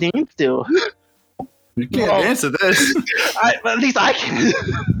you can dance to. You can't dance to this. At least I can.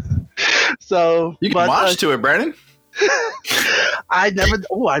 So you can march to it, Brandon. I've never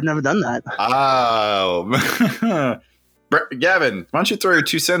done that. Oh. Gavin, why don't you throw your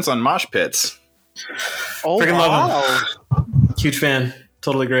 2 cents on mosh pits? Oh, freaking wow. love them. Huge fan.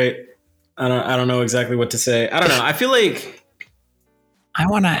 Totally great. I don't know exactly what to say. I don't know. I feel like I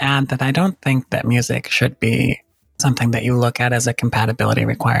want to add that I don't think that music should be something that you look at as a compatibility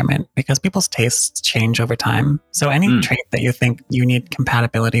requirement, because people's tastes change over time. So any trait that you think you need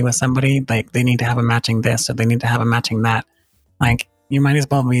compatibility with somebody, like they need to have a matching this or they need to have a matching that, like you might as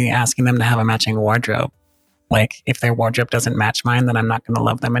well be asking them to have a matching wardrobe. Like if their wardrobe doesn't match mine, then I'm not going to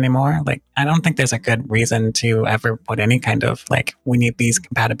love them anymore. Like I don't think there's a good reason to ever put any kind of like, we need these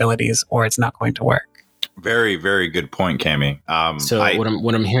compatibilities or it's not going to work. Very, very good point, Cammie.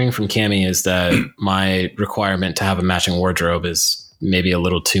 What I'm hearing from Cammie is that my requirement to have a matching wardrobe is maybe a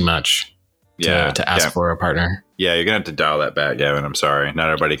little too much to ask for a partner. Yeah, you're gonna have to dial that back, Gavin. I'm sorry. Not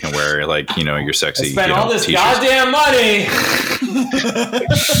everybody can wear your sexy. Spend all this t-shirts. goddamn money.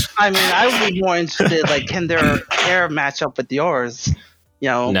 I mean, I would be more interested. Like, can their hair match up with yours?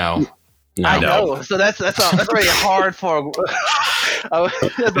 No. I know. So that's very hard for.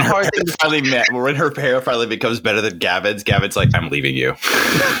 That's a hard thing. Finally met when her hair finally becomes better than Gavin's. Gavin's like, I'm leaving you.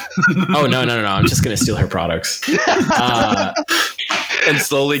 Oh no! I'm just gonna steal her products. And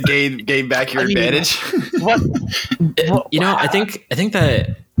slowly gain back your advantage. I think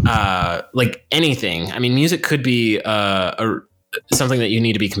that like anything. I mean, music could be something that you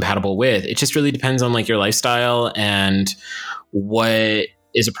need to be compatible with. It just really depends on like your lifestyle and what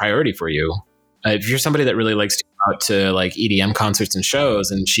is a priority for you. If you're somebody that really likes to go out to like EDM concerts and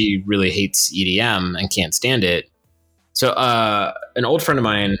shows, and she really hates EDM and can't stand it. So an old friend of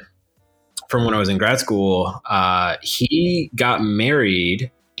mine from when I was in grad school, he got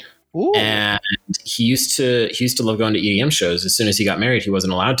married. Ooh. And he used to love going to EDM shows. As soon as he got married, he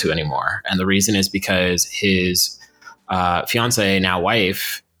wasn't allowed to anymore. And the reason is because his fiance, now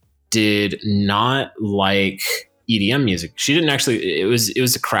wife, did not like EDM music. She didn't actually. It was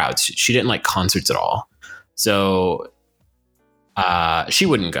the crowds. She didn't like concerts at all. So she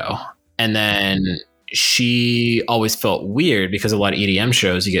wouldn't go. And then she always felt weird because a lot of EDM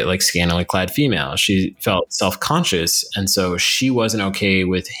shows you get like scantily clad females. She felt self-conscious, and so she wasn't okay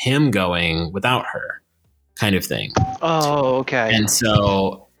with him going without her, kind of thing. Oh, okay. And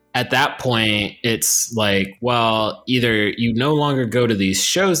so at that point, it's like, well, either you no longer go to these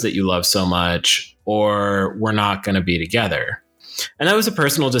shows that you love so much, or we're not going to be together. And that was a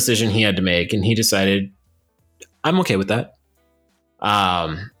personal decision he had to make, and he decided, I'm okay with that.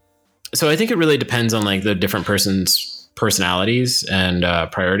 So I think it really depends on like the different person's personalities and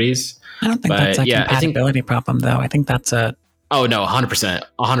priorities. I don't think that's a compatibility problem, though. I think that's a... Oh, no, 100%.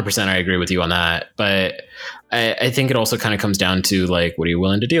 100% I agree with you on that. But I think it also kind of comes down to like, what are you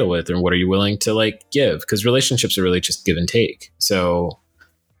willing to deal with, and what are you willing to like give? Because relationships are really just give and take. So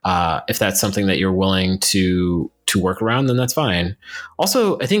if that's something that you're willing to work around, then that's fine.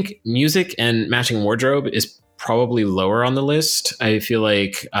 Also, I think music and matching wardrobe is probably lower on the list. I feel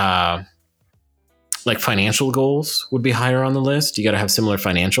like financial goals would be higher on the list. You got to have similar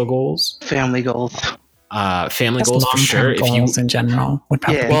financial goals. Family goals. Family goals for sure. Goals in general would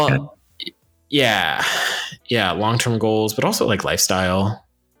probably be good. Yeah, long-term goals, but also like lifestyle,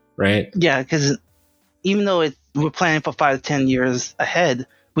 right? Yeah, because even though we're planning for 5 to 10 years ahead,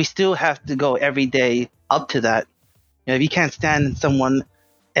 we still have to go every day up to that. If you can't stand someone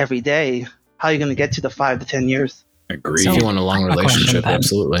every day, how are you going to get to the 5 to 10 years? Agree. So, if you want a long relationship,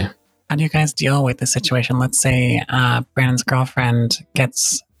 absolutely. How do you guys deal with the situation? Let's say Brandon's girlfriend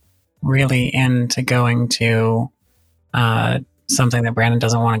gets really into going to something that Brandon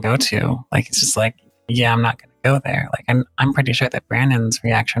doesn't want to go to. Like, it's just like, yeah, I'm not going to go there. Like, I'm pretty sure that Brandon's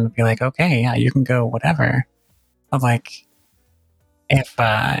reaction would be like, okay, yeah, you can go, whatever. But like, if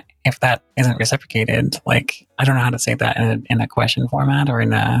that isn't reciprocated, like, I don't know how to say that in a question format or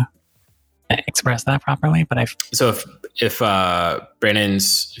express that properly. But so if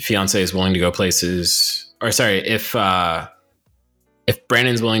Brandon's fiance is willing to go places, or sorry, if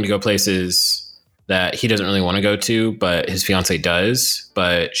Brandon's willing to go places that he doesn't really want to go to, but his fiance does,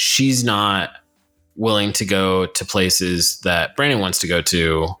 but she's not willing to go to places that Brandon wants to go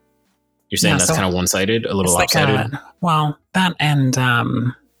to, you're saying that's kind of one-sided, a little lopsided? Well, that and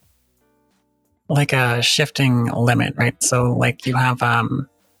like a shifting limit, right? So like you have,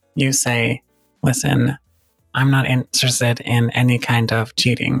 you say, listen, I'm not interested in any kind of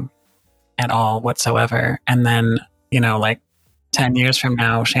cheating at all whatsoever. And then, like 10 years from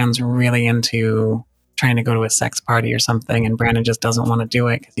now, Shan's really into trying to go to a sex party or something, and Brandon just doesn't want to do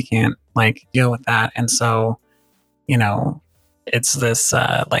it because he can't like deal with that. And so, it's this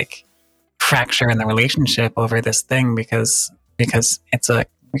like fracture in the relationship over this thing because it's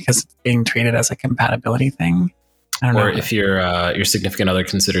being treated as a compatibility thing. I don't know. If your significant other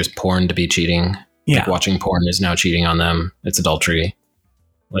considers porn to be cheating, like watching porn is now cheating on them, it's adultery.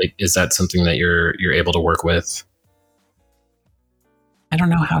 Like, is that something that you're able to work with? I don't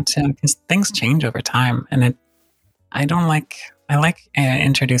know how to, because things change over time, and I like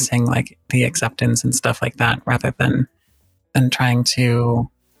introducing like the acceptance and stuff like that rather than trying to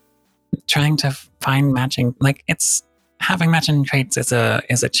find matching. Like, it's having matching traits is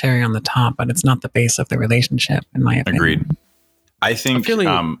a cherry on the top, but it's not the base of the relationship, in my opinion. Agreed. I think I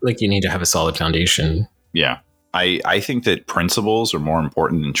feel like you need to have a solid foundation. Yeah. I think that principles are more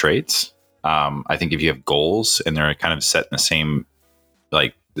important than traits. I think if you have goals and they're kind of set in the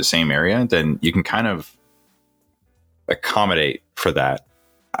same area, then you can kind of accommodate for that.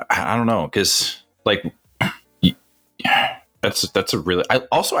 I don't know, because like that's a really.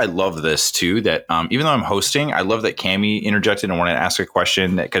 I love this too. That even though I'm hosting, I love that Cammie interjected and wanted to ask a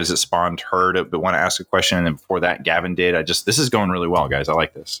question because it spawned her to want to ask a question, and then before that, Gavin did. This is going really well, guys. I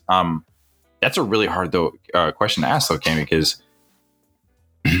like this. That's a really hard question to ask though, Cammie, because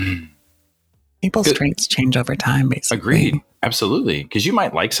people's traits change over time, basically. Agreed. Absolutely. Because you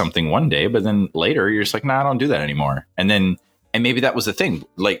might like something one day, but then later you're just like, nah, I don't do that anymore. And maybe that was the thing,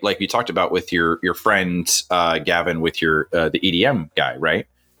 like you talked about with your friend, Gavin, with your the EDM guy, right?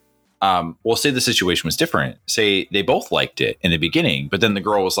 Well, say the situation was different. Say they both liked it in the beginning, but then the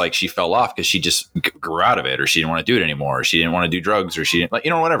girl was like, she fell off because she just grew out of it, or she didn't want to do it anymore, or she didn't want to do drugs, or she didn't like,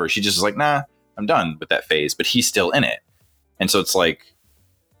 whatever. She just was like, nah, I'm done with that phase, but he's still in it. And so it's like,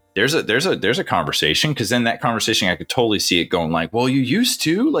 there's a conversation, because then that conversation, I could totally see it going like, well, you used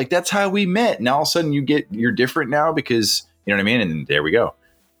to, like, that's how we met. Now all of a sudden you're different now because, you know what I mean? And there we go.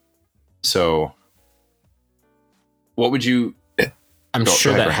 So what would you, I'm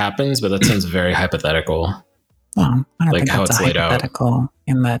sure that happens, but that sounds very hypothetical. Well, I don't like think how that's it's laid out. Hypothetical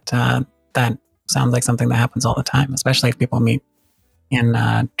in that that sounds like something that happens all the time, especially if people meet in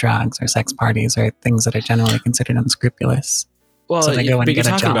drugs or sex parties or things that are generally considered unscrupulous. Well, so they go and but you're get a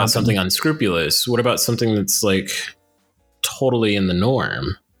talking job about something unscrupulous. What about something that's like totally in the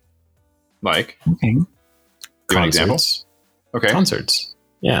norm? Like, okay, give an example. Okay, concerts.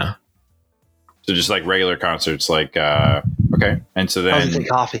 Yeah. So just like regular concerts, like okay, and so then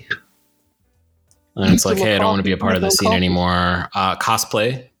coffee. And it's like, hey, I don't want to be a part of the scene anymore.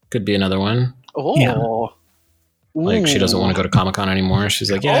 Cosplay could be another one. Oh. Yeah. Like, she doesn't want to go to Comic-Con anymore.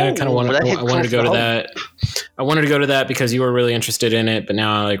 She's like, yeah, I kind of want to. I wanted to go to that. I wanted to go to that because you were really interested in it, but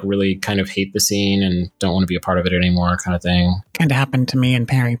now I like really kind of hate the scene and don't want to be a part of it anymore, kind of thing. Kind of happened to me in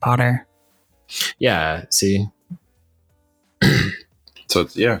Harry Potter. Yeah. See. So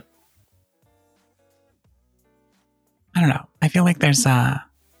it's, yeah. I don't know. I feel like there's I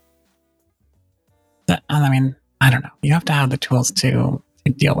mean, I don't know. You have to have the tools to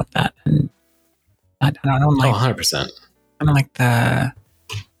deal with that, and I don't like 100%. I don't like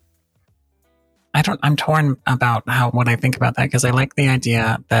I'm torn about what I think about that, because I like the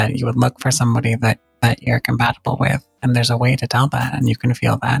idea that you would look for somebody that you're compatible with, and there's a way to tell that, and you can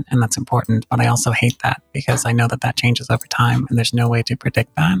feel that, and that's important. But I also hate that, because I know that changes over time, and there's no way to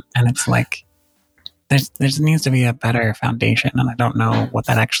predict that. And it's like, there needs to be a better foundation, and I don't know what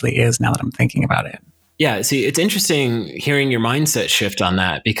that actually is now that I'm thinking about it. Yeah, see, it's interesting hearing your mindset shift on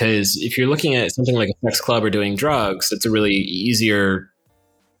that, because if you're looking at something like a sex club or doing drugs, it's a really easier,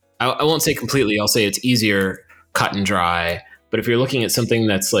 I won't say completely, I'll say it's easier, cut and dry. But if you're looking at something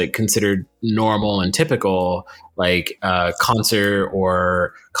that's like considered normal and typical, like a concert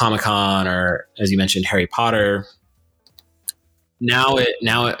or Comic-Con, or as you mentioned, Harry Potter,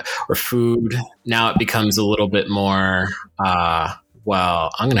 or food. Now it becomes a little bit more,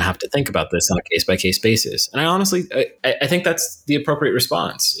 well, I'm going to have to think about this on a case by case basis. And I honestly, I think that's the appropriate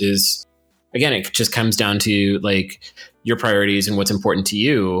response is, again, it just comes down to like your priorities and what's important to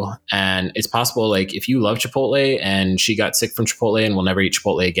you. And it's possible, like if you love Chipotle and she got sick from Chipotle and will never eat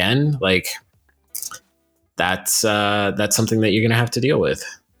Chipotle again, like that's something that you're going to have to deal with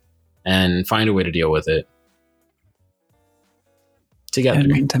and find a way to deal with it together. I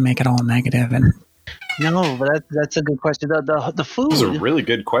didn't mean to make it all negative. And No, but that's a good question. The food This is a really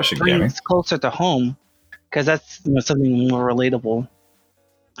good question, Gabby. brings closer to home because that's something more relatable.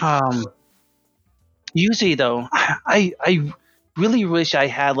 Usually though, I really wish I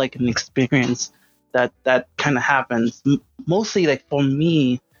had like an experience that kind of happens. Mostly like for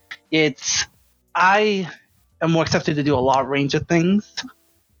me, it's I am more accepted to do a lot range of things,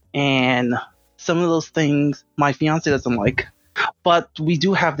 and some of those things my fiance doesn't like. But we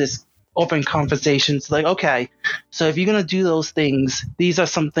do have this open conversations like, okay, so if you're gonna do those things, these are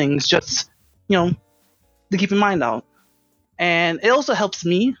some things just to keep in mind now. And it also helps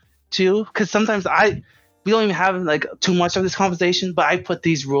me too, because sometimes we don't even have like too much of this conversation, but I put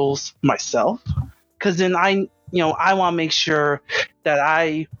these rules myself because then I want to make sure that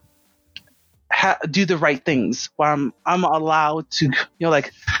I do the right things where I'm allowed to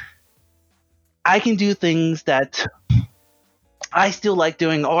like I can do things that I still like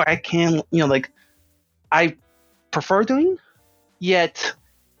doing, or I can like I prefer doing, yet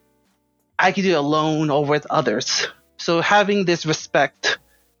I can do it alone or with others. So having this respect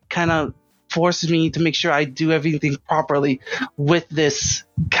kind of forces me to make sure I do everything properly with this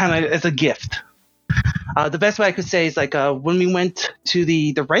kind of as a gift. The best way I could say is like when we went to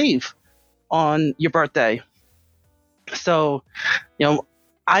the rave on your birthday. So,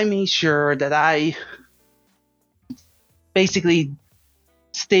 I made sure that I basically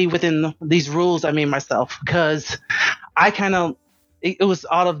stay within these rules I made myself because I kind of it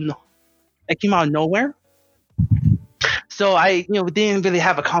came out of nowhere. So I didn't really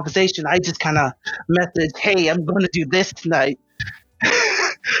have a conversation. I just kind of messaged, "Hey, I'm going to do this tonight,"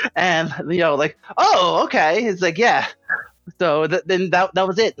 and like, "Oh, okay." It's like, yeah. So then that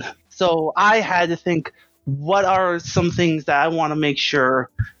was it. So I had to think, what are some things that I want to make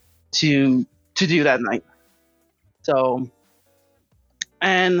sure to do that night. So,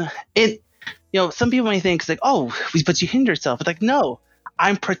 and it, some people may think it's like, oh, but you hinder yourself. It's like, no,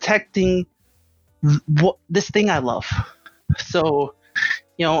 I'm protecting this thing I love. So,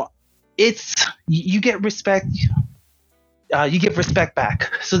 it's you get respect. You give respect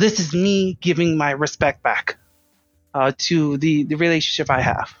back. So this is me giving my respect back to the relationship I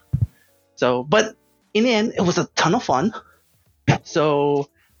have. So, but in the end, it was a ton of fun. So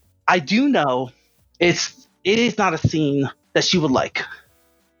I do know it is not a scene that she would like,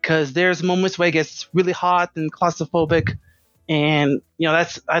 because there's moments where it gets really hot and claustrophobic, and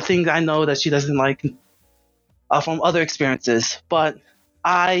I think I know that she doesn't like from other experiences. But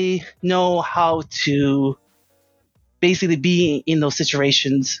I know how to basically be in those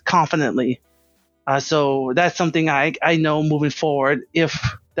situations confidently. So that's something I know moving forward if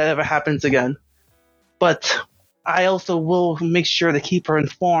that ever happens again. But I also will make sure to keep her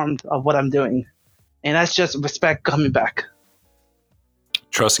informed of what I'm doing. And that's just respect coming back.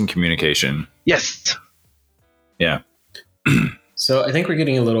 Trust and communication. Yes. Yeah. So I think we're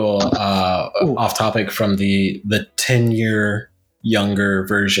getting a little off topic from the 10-year younger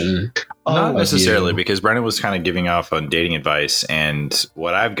version. Not necessarily, because Brennan was kind of giving off on dating advice, and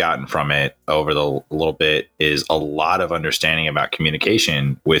what I've gotten from it over the little bit is a lot of understanding about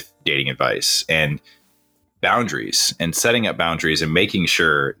communication with dating advice and boundaries, and setting up boundaries and making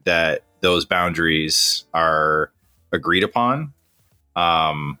sure that those boundaries are agreed upon.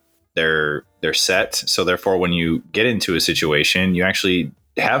 They're set. So therefore, when you get into a situation, you actually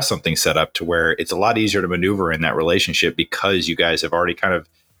have something set up to where it's a lot easier to maneuver in that relationship, because you guys have already kind of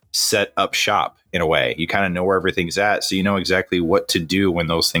set up shop in a way. You kind of know where everything's at, so you know exactly what to do when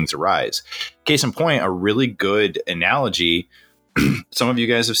those things arise. Case in point, a really good analogy. Some of you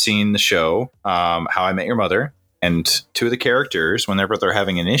guys have seen the show How I Met Your Mother, and two of the characters, whenever they're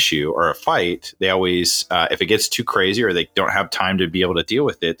having an issue or a fight, they always, if it gets too crazy or they don't have time to be able to deal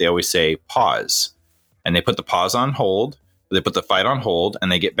with it, they always say pause, and they put the pause on hold. They put the fight on hold,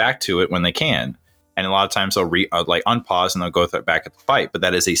 and they get back to it when they can. And a lot of times they'll unpause and they'll go back at the fight. But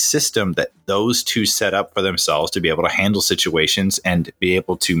that is a system that those two set up for themselves to be able to handle situations and be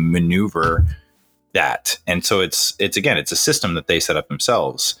able to maneuver that. And so it's a system that they set up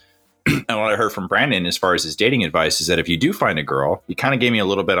themselves. And what I heard from Brandon as far as his dating advice is that if you do find a girl, he kind of gave me a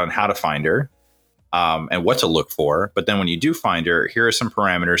little bit on how to find her. and what to look for. But then when you do find her, here are some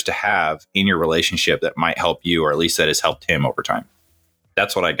parameters to have in your relationship that might help you, or at least that has helped him over time.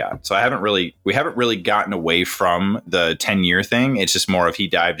 That's what I got. So we haven't really gotten away from the 10-year thing. It's just more of he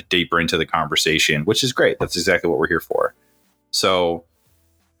dived deeper into the conversation, which is great. That's exactly what we're here for. So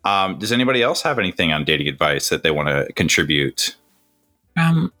does anybody else have anything on dating advice that they want to contribute?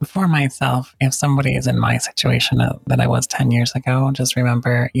 For myself, if somebody is in my situation that I was 10 years ago, just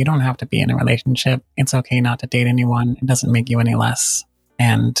remember, you don't have to be in a relationship. It's okay not to date anyone. It doesn't make you any less.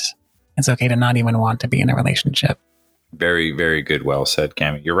 And it's okay to not even want to be in a relationship. Very, very good. Well said,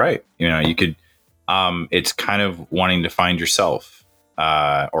 Cami. You're right. You could, it's kind of wanting to find yourself,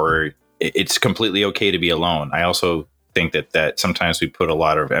 or it's completely okay to be alone. I also think that sometimes we put a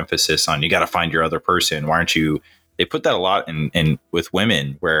lot of emphasis on, you got to find your other person. Why aren't you? They put that a lot in with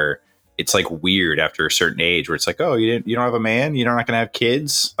women, where it's like weird after a certain age, where it's like, oh, you don't have a man, you're not going to have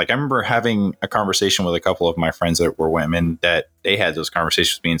kids. Like, I remember having a conversation with a couple of my friends that were women, that they had those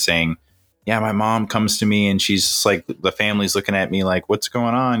conversations with me and saying, yeah, my mom comes to me and she's just like, the family's looking at me like, what's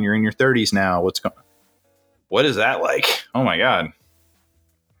going on? You're in your 30s now. What is that like? Oh my God.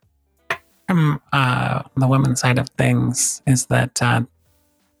 The women's side of things is that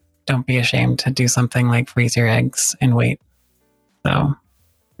don't be ashamed to do something like freeze your eggs and wait. So,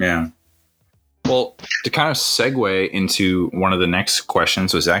 yeah. Well, to kind of segue into one of the next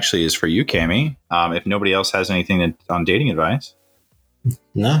questions is for you, Cami. If nobody else has anything on dating advice.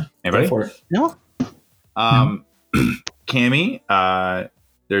 No. Anybody? Go for it. No. Cami,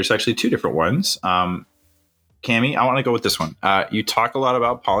 there's actually two different ones. Cami, I want to go with this one. You talk a lot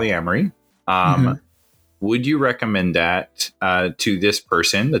about polyamory. Would you recommend that to this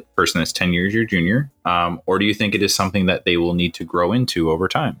person, the person that's 10 years your junior? Or do you think it is something that they will need to grow into over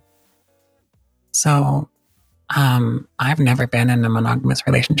time? So, I've never been in a monogamous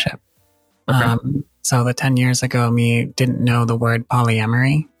relationship. Okay. So the 10 years ago me didn't know the word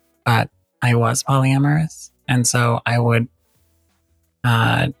polyamory, but I was polyamorous. And so I would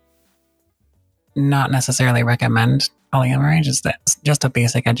not necessarily recommend polyamory, just a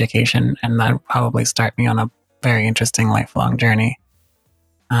basic education, and that would probably start me on a very interesting lifelong journey,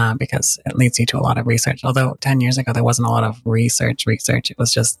 because it leads you to a lot of research. Although 10 years ago there wasn't a lot of research, it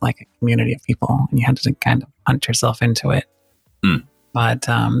was just like a community of people, and you had to kind of hunt yourself into it. But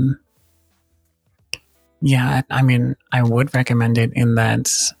yeah, I mean, I would recommend it in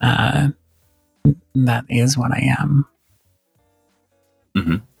that that is what I am.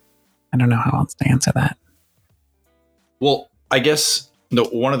 I don't know how else to answer that. Well, I guess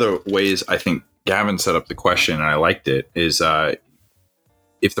one of the ways I think Gavin set up the question, and I liked it, is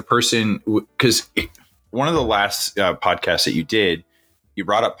if the person, because one of the last podcasts that you did, you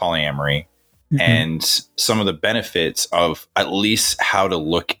brought up polyamory and some of the benefits of at least how to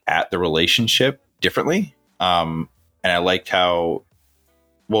look at the relationship differently. And I liked how,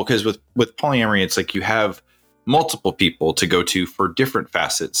 well, because with polyamory, it's like you have multiple people to go to for different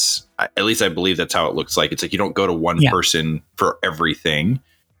facets. At least I believe that's how it looks like. It's like you don't go to one person for everything.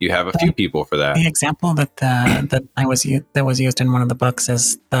 You have a few people for that. The example that was used in one of the books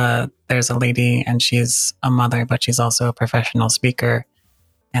is there's a lady and she's a mother, but she's also a professional speaker.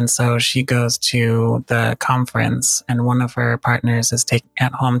 And so she goes to the conference, and one of her partners is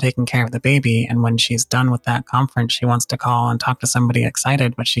at home taking care of the baby. And when she's done with that conference, she wants to call and talk to somebody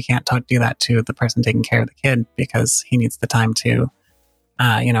excited, but she can't do that to the person taking care of the kid because he needs the time to,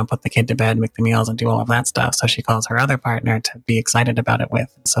 put the kid to bed, make the meals, and do all of that stuff. So she calls her other partner to be excited about it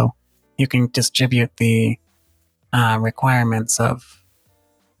with. So you can distribute the requirements of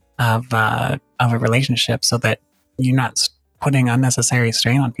a relationship so that you're not putting unnecessary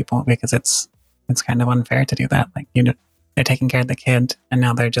strain on people, because it's kind of unfair to do that. Like, they're taking care of the kid and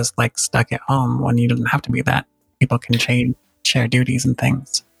now they're just like stuck at home when you don't have to be that. People can share duties and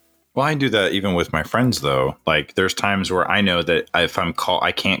things. Well, I do that even with my friends though. Like, there's times where I know that if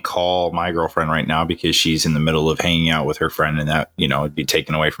I can't call my girlfriend right now because she's in the middle of hanging out with her friend, and that, it'd be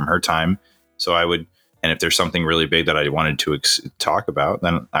taken away from her time. So I would, and if there's something really big that I wanted to talk about,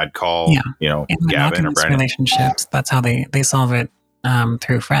 then I'd call, Gavin or Brandon. Relationships, that's how they solve it,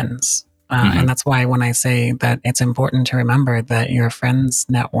 through friends. And that's why when I say that it's important to remember that your friend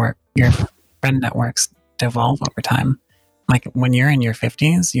networks devolve over time. Like, when you're in your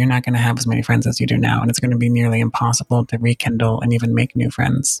 50s, you're not going to have as many friends as you do now. And it's going to be nearly impossible to rekindle and even make new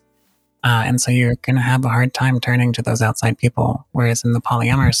friends. And so you're going to have a hard time turning to those outside people. Whereas in the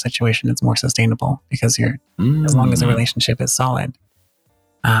polyamorous situation, it's more sustainable because as long as the relationship is solid.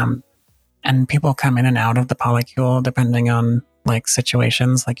 And people come in and out of the polycule depending on like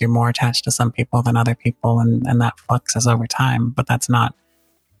situations. Like, you're more attached to some people than other people, and that fluxes over time. But that's not,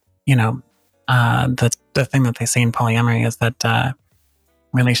 the thing that they say in polyamory is that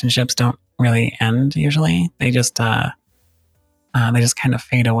relationships don't really end usually. They just kind of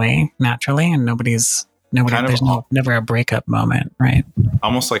fade away naturally, and never a breakup moment, right?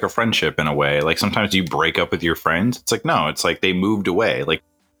 Almost like a friendship in a way. Like sometimes you break up with your friends. It's like, no, it's like they moved away. Like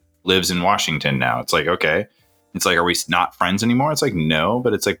lives in Washington now. It's like, okay. It's like, are we not friends anymore? It's like, no,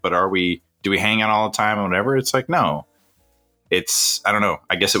 but it's like, but do we hang out all the time or whatever? It's like, no. It's, I don't know.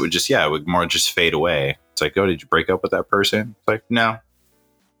 I guess it would more just fade away. It's like, oh, did you break up with that person? It's like, no.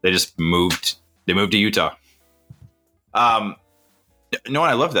 They just moved. They moved to Utah. No,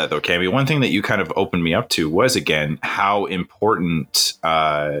 I love that though, Cammy. One thing that you kind of opened me up to was, again, how important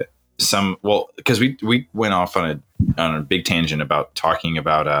because we went off on a big tangent about talking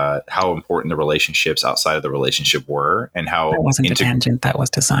about how important the relationships outside of the relationship were, and how that wasn't a tangent, that was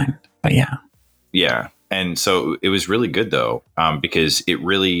designed. But yeah. And so it was really good though, because it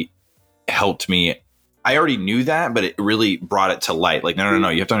really helped me. I already knew that, but it really brought it to light. Like, no,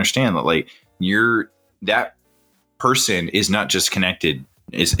 you have to understand that, like, that person is not just connected,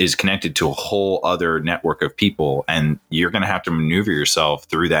 is connected to a whole other network of people, and you're going to have to maneuver yourself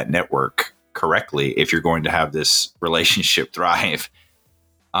through that network correctly if you're going to have this relationship thrive.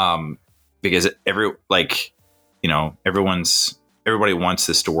 Because everybody wants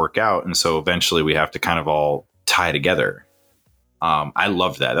this to work out, and so eventually we have to kind of all tie together. I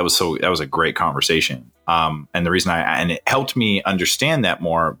loved that. That was a great conversation. And the reason and it helped me understand that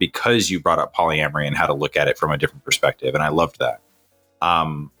more because you brought up polyamory and how to look at it from a different perspective. And I loved that.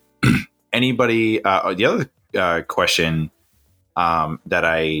 Anybody, the other question, that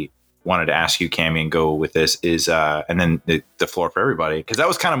I wanted to ask you, Cammy, and go with this is, and then the floor for everybody, because that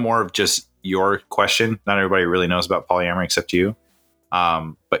was kind of more of just your question. Not everybody really knows about polyamory except you.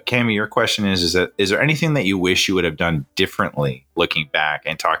 But Cammy, your question is there anything that you wish you would have done differently looking back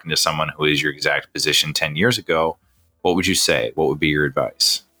and talking to someone who is your exact position 10 years ago? What would you say? What would be your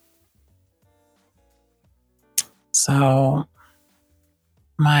advice? So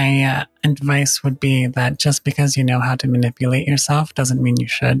my advice would be that just because you know how to manipulate yourself doesn't mean you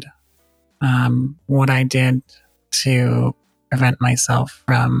should. What I did to prevent myself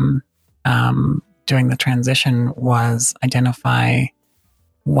from doing the transition was identify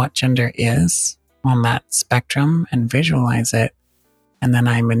what gender is on that spectrum and visualize it. And then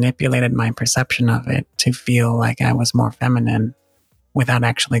I manipulated my perception of it to feel like I was more feminine without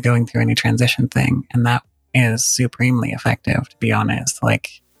actually going through any transition thing. And that is supremely effective, to be honest.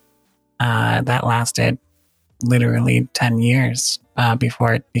 Like, that lasted literally 10 years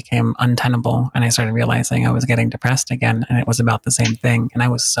before it became untenable. And I started realizing I was getting depressed again, and it was about the same thing. And I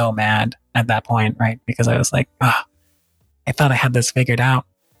was so mad at that point, right? Because I was like, I thought I had this figured out,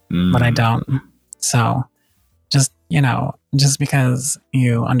 but I don't. So just because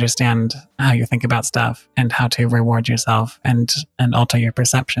you understand how you think about stuff and how to reward yourself and alter your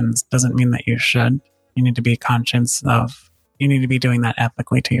perceptions doesn't mean that you should. You need to be conscious of, you need to be doing that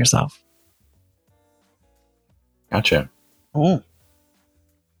ethically to yourself. Gotcha. Oh.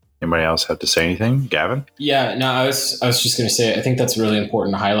 Anybody else have to say anything? Gavin? Yeah, no, I was just going to say, I think that's really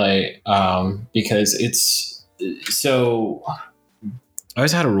important to highlight, because it's so, I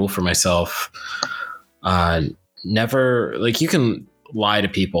always had a rule for myself. Never, like, you can lie to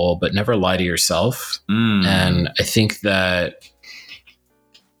people, but never lie to yourself. And I think that,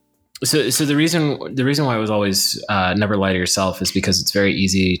 so the reason why I was always never lie to yourself is because it's very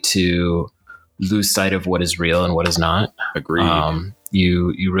easy to lose sight of what is real and what is not. Agreed.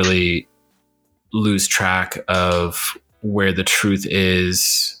 You really lose track of where the truth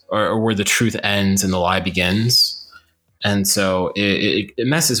is, or where the truth ends and the lie begins. And so it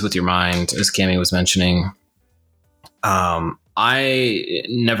messes with your mind, as Cammy was mentioning. I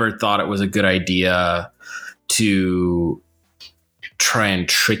never thought it was a good idea to try and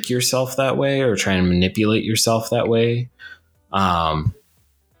trick yourself that way or try and manipulate yourself that way.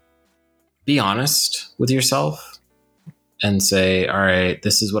 Be honest with yourself and say, all right,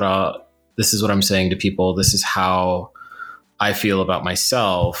 this is what I'm saying to people. This is how I feel about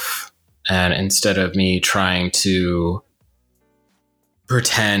myself. And instead of me trying to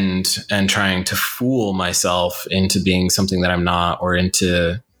pretend and trying to fool myself into being something that I'm not, or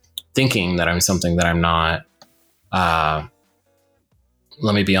into thinking that I'm something that I'm not,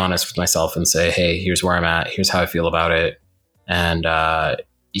 let me be honest with myself and say, hey, here's where I'm at. Here's how I feel about it. And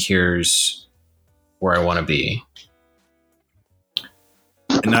here's where I want to be.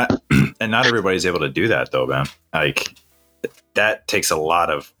 And not everybody's able to do that though, man. Like, that takes a lot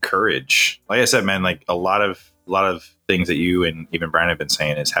of courage. Like I said, man, like a lot of things that you and even Brian have been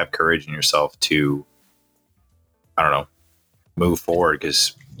saying is have courage in yourself to, I don't know, move forward,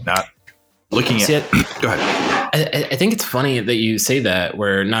 because not looking See, at. Go ahead. I think it's funny that you say that,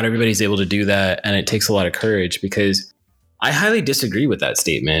 where not everybody's able to do that, and it takes a lot of courage, because I highly disagree with that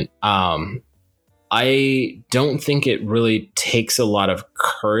statement. I don't think it really takes a lot of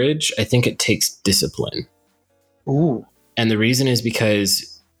courage. I think it takes discipline. Ooh. And the reason is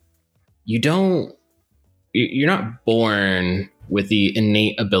because you're not born with the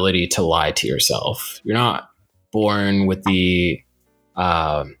innate ability to lie to yourself. You're not born with the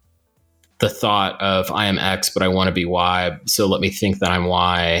thought of, I am X, but I want to be Y. So let me think that I'm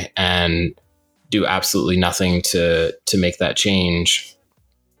Y and do absolutely nothing to make that change.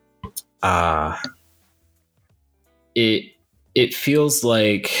 It feels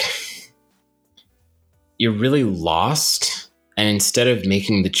like you're really lost, and instead of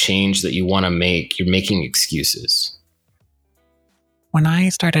making the change that you want to make, you're making excuses. When I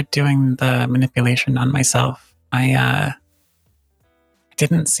started doing the manipulation on myself, I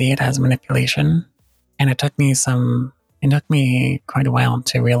didn't see it as manipulation, and it took me quite a while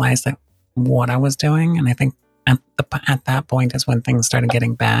to realize that what I was doing. And I think at that point is when things started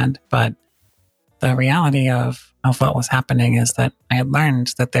getting bad. But the reality of what was happening is that I had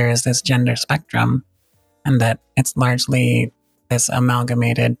learned that there is this gender spectrum, and that it's largely this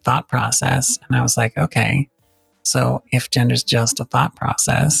amalgamated thought process. And I was like, okay, so if gender's just a thought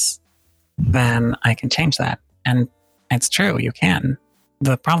process, then I can change that. And it's true, you can.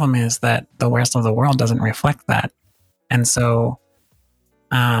 The problem is that the rest of the world doesn't reflect that. And so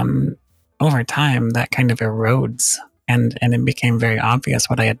over time, that kind of erodes, and it became very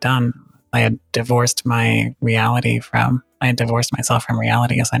obvious what I had done. I had divorced myself from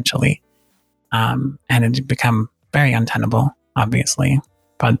reality, essentially. And it had become very untenable, obviously.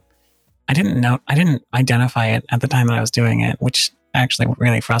 But I didn't identify it at the time that I was doing it, which actually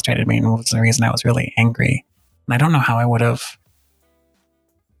really frustrated me and was the reason I was really angry. And I don't know how I would have.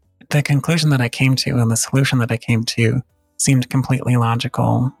 The conclusion that I came to and the solution that I came to seemed completely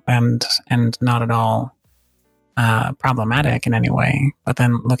logical and not at all problematic in any way. But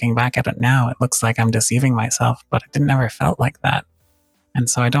then looking back at it now, it looks like I'm deceiving myself, but it never felt like that. And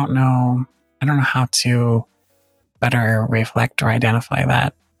so I don't know how to better reflect or identify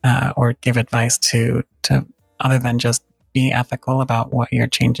that, or give advice to other than just be ethical about what you're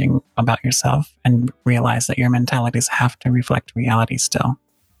changing about yourself and realize that your mentalities have to reflect reality still.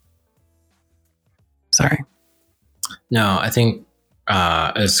 Sorry. No, I think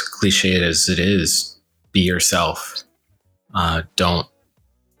as cliched as it is, be yourself. Don't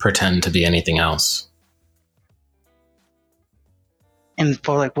pretend to be anything else. And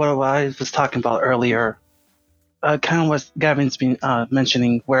for like what I was talking about earlier, kind of what Gavin's been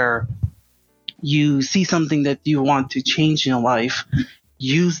mentioning, where you see something that you want to change in your life,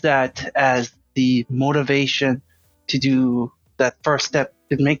 use that as the motivation to do that first step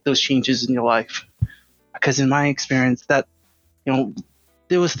to make those changes in your life. Because in my experience, that,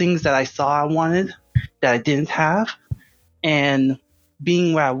 there was things that I saw I wanted that I didn't have, and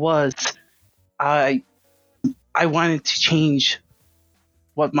being where I was, I wanted to change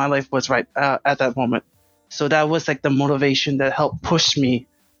what my life was right at that moment. So that was like the motivation that helped push me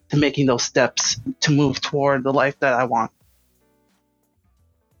to making those steps to move toward the life that I want.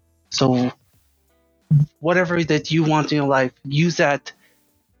 So whatever that you want in your life, use that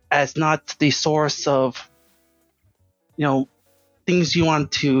as not the source of, things you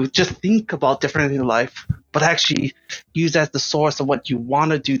want to just think about different in your life, but actually use as the source of what you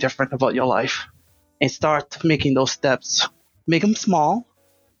want to do different about your life, and start making those steps. Make them small,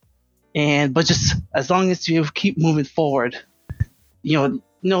 but just as long as you keep moving forward,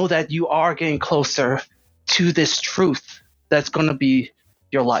 know that you are getting closer to this truth that's going to be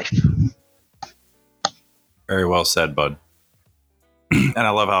your life. Very well said, bud. And I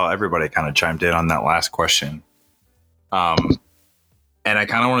love how everybody kind of chimed in on that last question. And I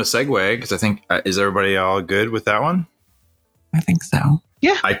kind of want to segue, because I think, is everybody all good with that one? I think so.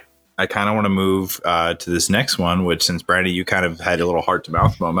 Yeah. I kind of want to move to this next one, which, since Brandy, you kind of had a little heart to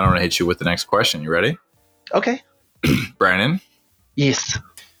mouth moment, I want to hit you with the next question. You ready? Okay. Brandon? Yes.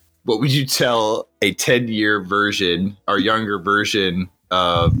 What would you tell a 10-year version or younger version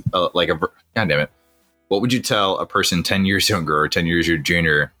of God damn it. What would you tell a person 10 years younger or 10 years your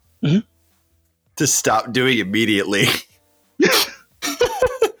junior to stop doing immediately?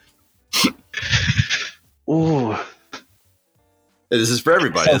 Ooh. This is for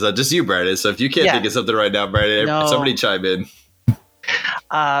everybody. It's not just you, Brandon. So if you can't think of something right now, Brandon, somebody chime in.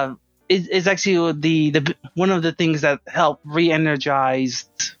 It's actually the one of the things that helped re-energize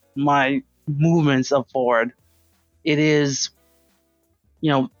my movements up forward. It is,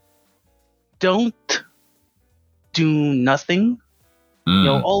 don't do nothing.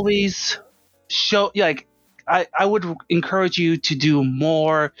 Always show like I would encourage you to do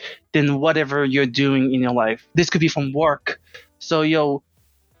more than whatever you're doing in your life. This could be from work. So your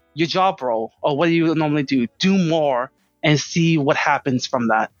job role or what do you normally do more and see what happens from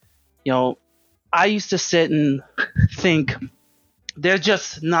that. I used to sit and think they're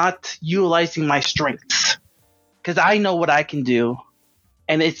just not utilizing my strengths because I know what I can do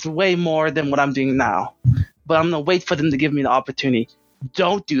and it's way more than what I'm doing now. But I'm going to wait for them to give me the opportunity.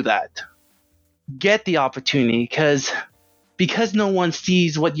 Don't do that. Get the opportunity because no one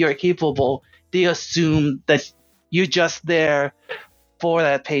sees what you're capable. They assume that you're just there for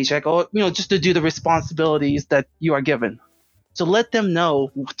that paycheck or, just to do the responsibilities that you are given. So let them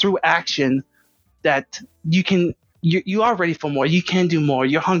know through action that you are ready for more. You can do more.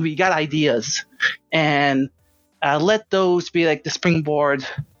 You're hungry. You got ideas. And let those be like the springboard.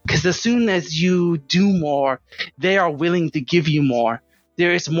 Because as soon as you do more, they are willing to give you more.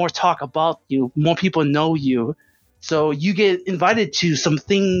 There is more talk about you. More people know you. So you get invited to some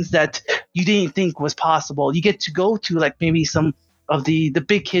things that you didn't think was possible. You get to go to like maybe some of the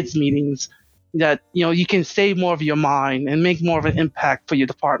big kids meetings that, you can say more of your mind and make more of an impact for your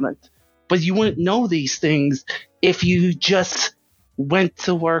department. But you wouldn't know these things if you just went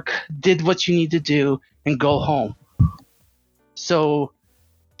to work, did what you need to do, and go home. So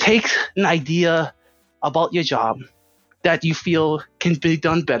take an idea about your job that you feel can be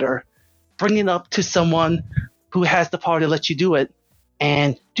done better, bring it up to someone who has the power to let you do it,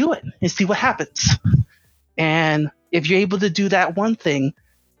 and do it and see what happens. And if you're able to do that one thing,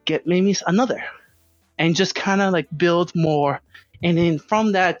 get maybe another and just kind of like build more. And then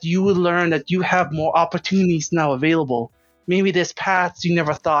from that, you will learn that you have more opportunities now available. Maybe this path you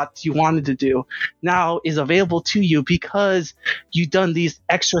never thought you wanted to do now is available to you because you've done these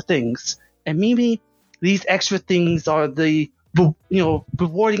extra things. And maybe these extra things are the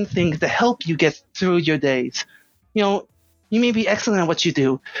rewarding things that help you get through your days. You may be excellent at what you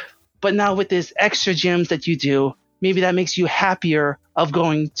do, but now with this extra gems that you do, maybe that makes you happier of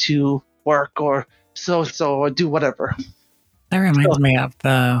going to work or so or do whatever. That reminds me of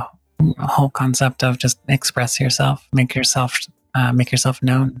the whole concept of just express yourself, make yourself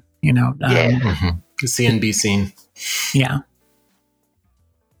known. See and be seen. Yeah.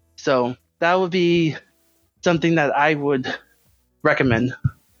 So that would be something that I would recommend.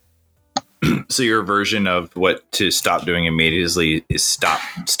 So your version of what to stop doing immediately is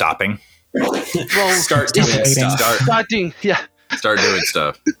stopping. Well, start doing stuff. Start doing, yeah. Start doing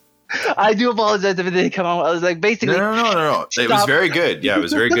stuff. I do apologize if it didn't come out. I was like, basically. No. It was very good. Yeah, it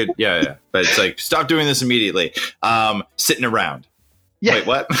was very good. Yeah. But it's like, stop doing this immediately. Sitting around. Yeah. Wait,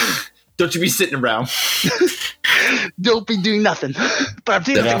 what? Don't you be sitting around. Don't be doing nothing. But I'm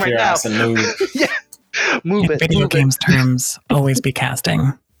doing nothing right now. And move. Yeah. Move In it. video games terms, always be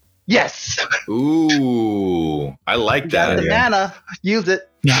casting. Yes. Ooh, I like that. Got the mana. Use it.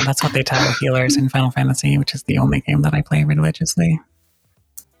 Yeah, that's what they tell healers in Final Fantasy, which is the only game that I play religiously.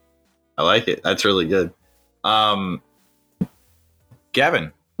 I like it. That's really good. Gavin,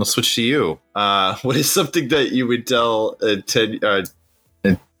 we'll switch to you. What is something that you would tell a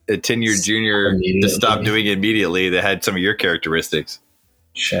 10-year junior to stop doing immediately that had some of your characteristics?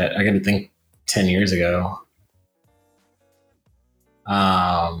 Shit, I got to think 10 years ago.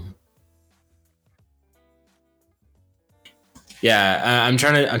 Yeah, I'm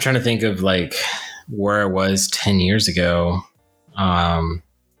trying to think of like where I was 10 years ago. I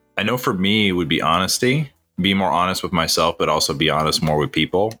know for me, it would be honesty, be more honest with myself, but also be honest more with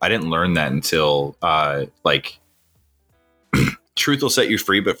people. I didn't learn that until truth will set you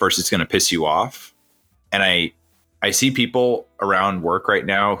free, but first it's going to piss you off. And I see people around work right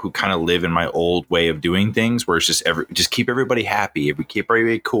now who kind of live in my old way of doing things, where it's just keep everybody happy, keep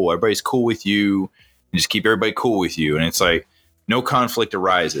everybody cool, everybody's cool with you, and just keep everybody cool with you. And it's like no conflict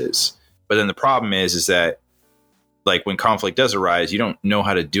arises. But then the problem is that like when conflict does arise, you don't know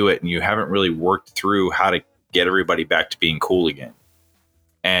how to do it, and you haven't really worked through how to get everybody back to being cool again.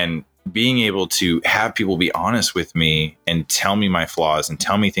 And being able to have people be honest with me and tell me my flaws and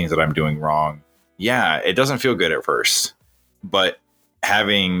tell me things that I'm doing wrong. Yeah, it doesn't feel good at first, but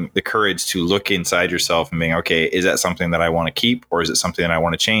having the courage to look inside yourself and being, okay, is that something that I want to keep, or is it something that I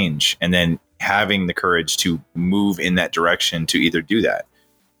want to change? And then having the courage to move in that direction to either do that.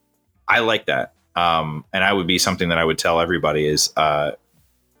 I like that. And I would be something that I would tell everybody is,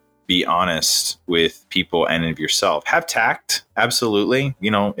 be honest with people and of yourself. Have tact. Absolutely.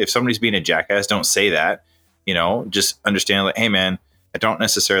 If somebody's being a jackass, don't say that, just understand like, hey man, I don't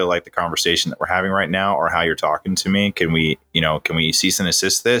necessarily like the conversation that we're having right now or how you're talking to me. Can we cease and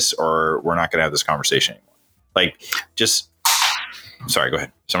assist this, or we're not going to have this conversation anymore? Like, just Sorry, go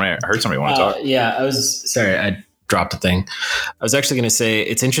ahead. I heard somebody want to talk. Yeah, I dropped a thing. I was actually going to say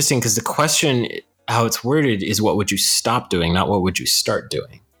it's interesting because the question, how it's worded, is what would you stop doing, not what would you start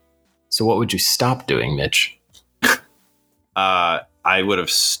doing. So what would you stop doing, Mitch? I would have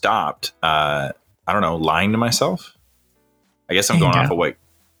stopped, I don't know, lying to myself. I guess I'm going off of what,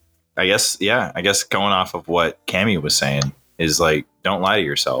 I guess going off of what Cammie was saying is like, don't lie to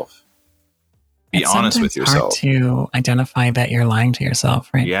yourself. Be honest with yourself. It's hard to identify that you're lying to yourself,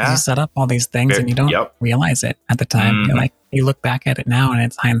 right? Yeah. You set up all these things and you don't realize it at the time. You're like, you look back at it now and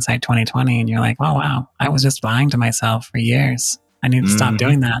it's hindsight 2020 and you're like, oh, wow, I was just lying to myself for years. I need to stop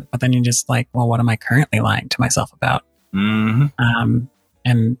doing that. But then you're just like, well, what am I currently lying to myself about? And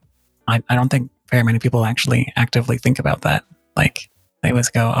I don't think very many people actually actively think about that. Like they always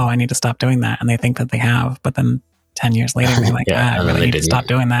go, oh, I need to stop doing that. And they think that they have, but then 10 years later, they're like, I really need to stop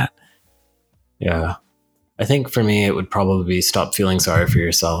doing that. Yeah. I think for me, it would probably be stop feeling sorry for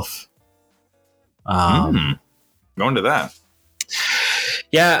yourself. Going to that.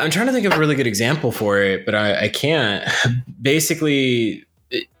 Yeah, I'm trying to think of a really good example for it, but I can't. Basically,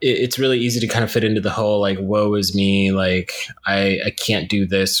 it's really easy to kind of fit into the whole like, woe is me, like I can't do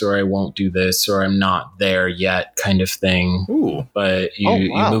this or I won't do this or I'm not there yet kind of thing. Ooh. But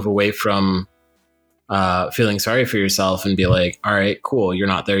you move away from feeling sorry for yourself and be like, all right, cool, you're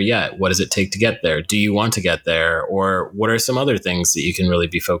not there yet. What does it take to get there? Do you want to get there? Or what are some other things that you can really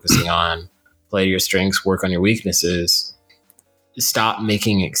be focusing on? Play to your strengths, work on your weaknesses. Stop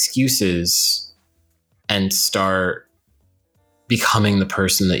making excuses and start becoming the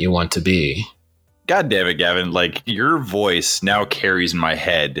person that you want to be. God damn it, Gavin. Like, your voice now carries in my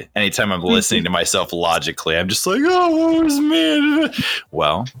head anytime I'm listening to myself logically. I'm just like, oh, what was me?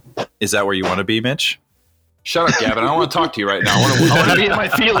 Well, is that where you want to be, Mitch? Shut up, Gavin. I don't want to talk to you right now. I want to be in my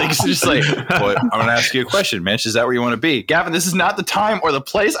feelings. Just like, well, I'm going to ask you a question, Mitch. Is that where you want to be? Gavin, this is not the time or the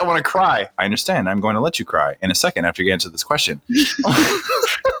place. I want to cry. I understand. I'm going to let you cry in a second after you answer this question.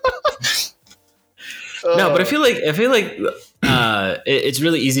 No, but I feel like it's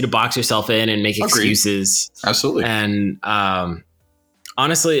really easy to box yourself in and make excuses. Absolutely. And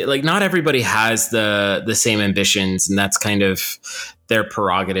honestly, like not everybody has the same ambitions, and that's kind of their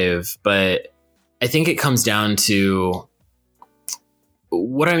prerogative. But I think it comes down to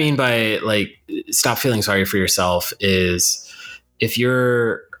what I mean by like stop feeling sorry for yourself is if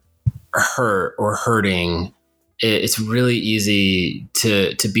you're hurt or hurting, it's really easy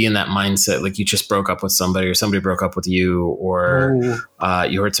to be in that mindset. Like you just broke up with somebody or somebody broke up with you, or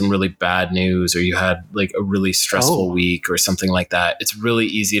you heard some really bad news, or you had like a really stressful week or something like that. It's really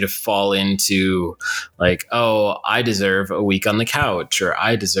easy to fall into like, oh, I deserve a week on the couch, or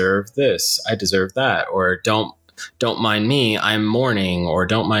I deserve this, I deserve that, or don't mind me, I'm mourning, or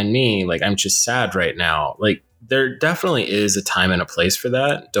don't mind me, like I'm just sad right now. Like there definitely is a time and a place for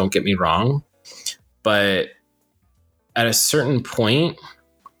that. Don't get me wrong. But at a certain point,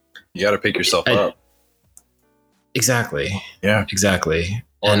 you got to pick yourself up. Exactly. Yeah, exactly.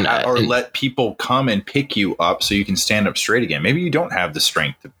 Or let people come and pick you up so you can stand up straight again. Maybe you don't have the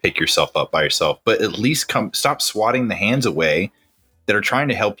strength to pick yourself up by yourself, but at least stop swatting the hands away that are trying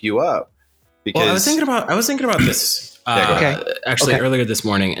to help you up. Because I was thinking about this earlier this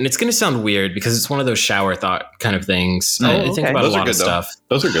morning, and it's going to sound weird because it's one of those shower thought kind of things. I think about a lot of stuff.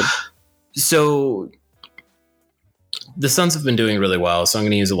 Those are good. So the Suns have been doing really well, so I'm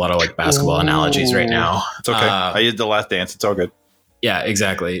going to use a lot of like basketball analogies right now. It's okay. I used The Last Dance. It's all good. Yeah,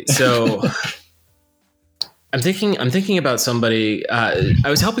 exactly. So I'm thinking about somebody. I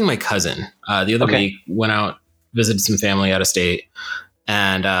was helping my cousin the other week. Went out, visited some family out of state,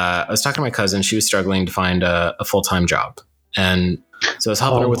 and I was talking to my cousin. She was struggling to find a full-time job, and so I was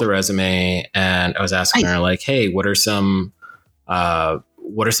helping her with a resume, and I was asking her like, "Hey, what are some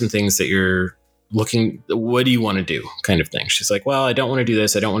things that you're looking, what do you want to do?" kind of thing. She's like, well, I don't want to do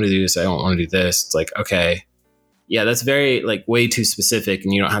this. I don't want to do this. I don't want to do this. It's like, okay, yeah, that's very like way too specific.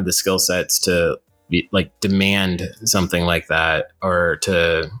 And you don't have the skill sets to be, like demand something like that or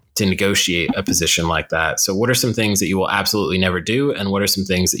to negotiate a position like that. So what are some things that you will absolutely never do? And what are some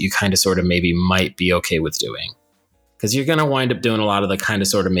things that you kind of sort of maybe might be okay with doing? Because you're going to wind up doing a lot of the kind of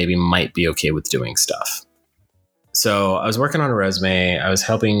sort of maybe might be okay with doing stuff. So I was working on a resume. I was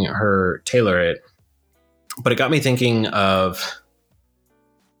helping her tailor it, but it got me thinking of,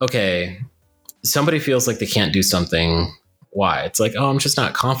 okay, somebody feels like they can't do something. Why? It's like, oh, I'm just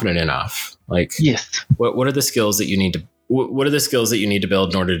not confident enough. Like, yes. What are the skills that you need to? What are the skills that you need to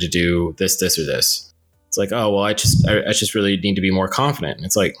build in order to do this, this, or this? It's like, oh, well, I just really need to be more confident. And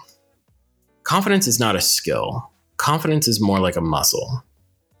it's like, confidence is not a skill. Confidence is more like a muscle.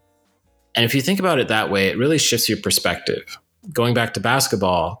 And if you think about it that way, it really shifts your perspective. going back to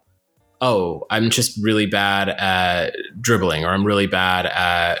basketball, oh, I'm just really bad at dribbling, or I'm really bad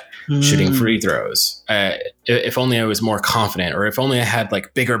at shooting free throws. If only I was more confident, or if only I had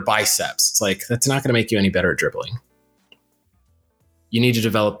like bigger biceps. It's like, that's not going to make you any better at dribbling. You need to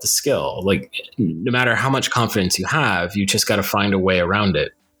develop the skill. Like, no matter how much confidence you have, you just got to find a way around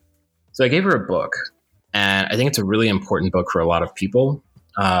it. So I gave her a book, and I think it's a really important book for a lot of people,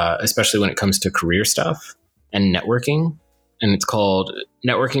 especially when it comes to career stuff and networking. And it's called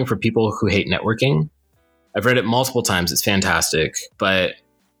Networking for People Who Hate Networking. I've read it multiple times. It's fantastic. But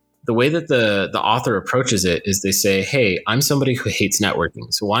the way that the author approaches it is they say, hey, I'm somebody who hates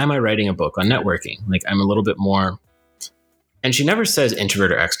networking. So why am I writing a book on networking? Like, I'm a little bit more... And she never says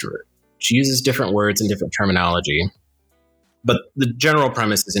introvert or extrovert. She uses different words and different terminology. But the general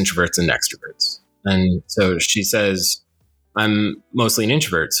premise is introverts and extroverts. And so she says, I'm mostly an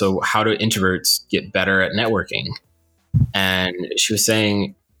introvert. So how do introverts get better at networking? And she was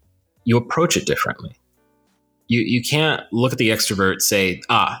saying, you approach it differently. You can't look at the extrovert, say,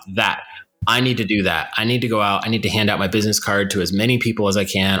 that. I need to do that. I need to go out. I need to hand out my business card to as many people as I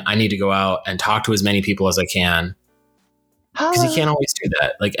can. I need to go out and talk to as many people as I can. Because you can't always do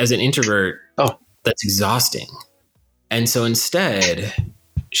that. Like, as an introvert, that's exhausting. And so instead,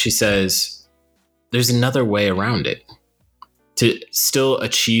 she says, there's another way around it to still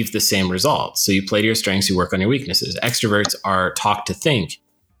achieve the same results. So you play to your strengths, you work on your weaknesses. Extroverts are talk to think.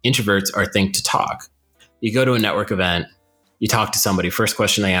 Introverts are think to talk. You go to a network event, you talk to somebody, first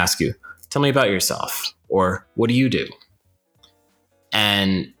question they ask you, tell me about yourself, or what do you do?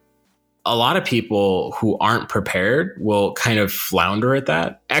 And a lot of people who aren't prepared will kind of flounder at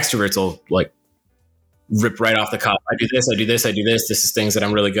that. Extroverts will like rip right off the cuff. I do this, I do this, I do this. This is things that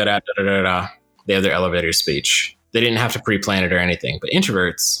I'm really good at. Da, da, da, da. They have their elevator speech. They didn't have to pre-plan it or anything. But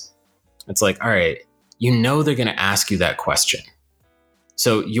introverts, it's like, all right, you know they're going to ask you that question.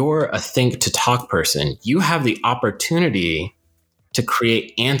 So you're a think to talk person. You have the opportunity to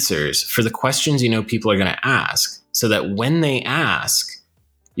create answers for the questions you know people are going to ask, so that when they ask,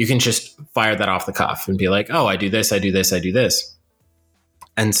 you can just fire that off the cuff and be like, oh, I do this, I do this, I do this.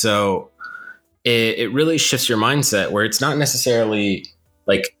 And so it really shifts your mindset, where it's not necessarily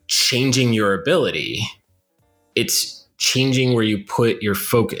like changing your ability. It's changing where you put your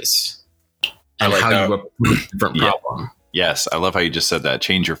focus and like how you approach a different problem. Yes, I love how you just said that.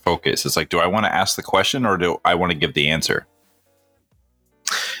 Change your focus. It's like, do I want to ask the question, or do I want to give the answer?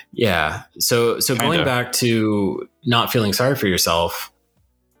 Yeah. So going back to not feeling sorry for yourself,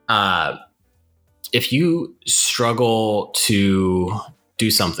 if you struggle to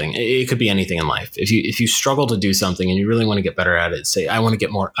do something, it could be anything in life. If you struggle to do something and you really want to get better at it, say, I want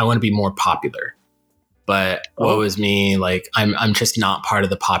to be more popular, but woe is me. Like, I'm just not part of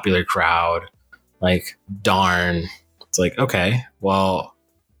the popular crowd. Like, darn. It's like, okay, well,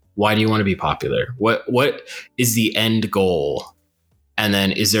 why do you want to be popular? What is the end goal? And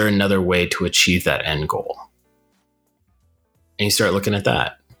then is there another way to achieve that end goal? And you start looking at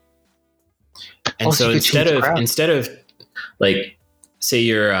that. And so instead of like, say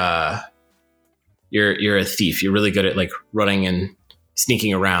you're a thief, you're really good at like running and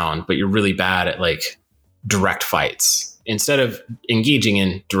sneaking around, but you're really bad at like direct fights. Instead of engaging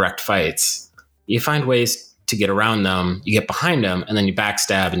in direct fights, you find ways to get around them. You get behind them, and then you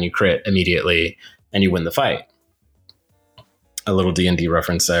backstab and you crit immediately, and you win the fight. A little D&D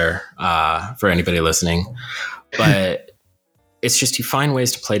reference there for anybody listening. But it's just, you find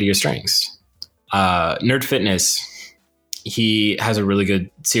ways to play to your strengths. Nerd Fitness, he has a really good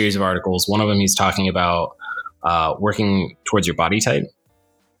series of articles. One of them, he's talking about working towards your body type.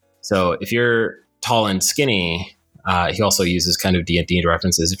 So if you're tall and skinny, he also uses kind of D&D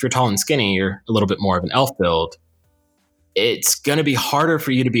references. If you're tall and skinny, you're a little bit more of an elf build. It's going to be harder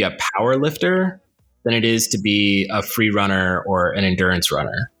for you to be a power lifter than it is to be a free runner or an endurance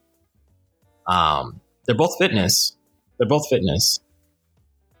runner. They're both fitness.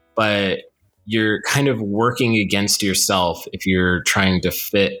 But you're kind of working against yourself if you're trying to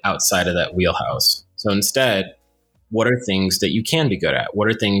fit outside of that wheelhouse. So instead, what are things that you can be good at? What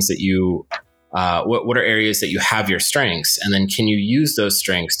are things that you, what are areas that you have your strengths? And then can you use those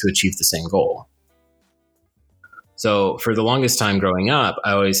strengths to achieve the same goal? So for the longest time growing up,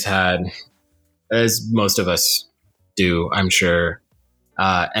 I always had, as most of us do, I'm sure,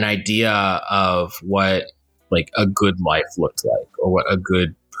 an idea of what like a good life looked like, or what a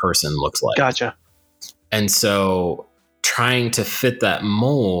good person looks like. Gotcha. And so trying to fit that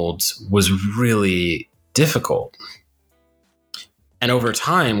mold was really difficult. And over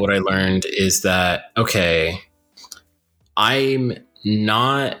time, what I learned is that, okay, I'm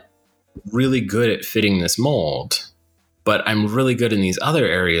not really good at fitting this mold. but I'm really good in these other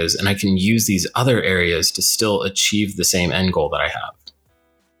areas, and I can use these other areas to still achieve the same end goal that I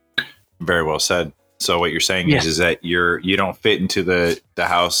have. Very well said. So what you're saying Yes. is that you don't fit into the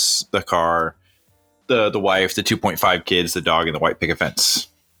house, the car, the wife, the 2.5 kids, the dog, and the white picket fence.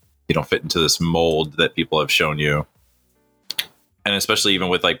 You don't fit into this mold that people have shown you. And especially even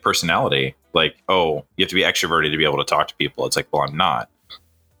with like personality, like, oh, you have to be extroverted to be able to talk to people. It's like, well, I'm not.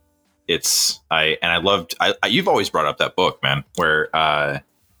 You've always brought up that book, man, where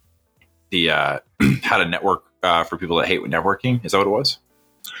the how to network for people that hate networking. Is that what it was?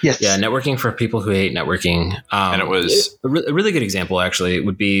 Yes. Yeah, networking for people who hate networking. And it was a really good example, actually,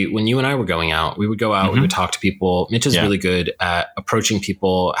 would be when you and I were going out. We would go out, we would talk to people. Mitch is really good at approaching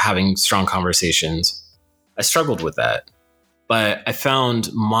people, having strong conversations. I struggled with that, but I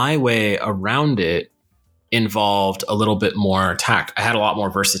found my way around it involved a little bit more tact. I had a lot more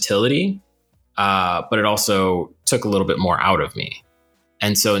versatility, but it also took a little bit more out of me.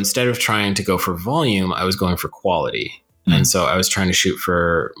 And so instead of trying to go for volume, I was going for quality. And so I was trying to shoot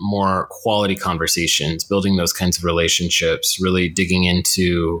for more quality conversations, building those kinds of relationships, really digging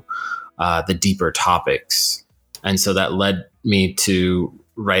into the deeper topics. And so that led me to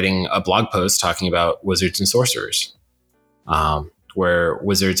writing a blog post talking about wizards and sorcerers, where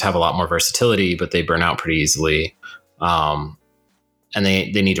wizards have a lot more versatility, but they burn out pretty easily. And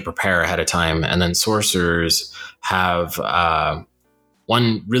they need to prepare ahead of time. And then sorcerers have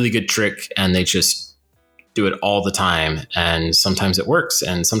one really good trick, and they just do it all the time. And sometimes it works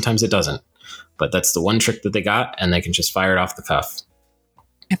and sometimes it doesn't. But that's the one trick that they got, and they can just fire it off the cuff.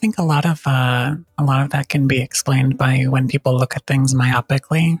 I think a lot of that can be explained by when people look at things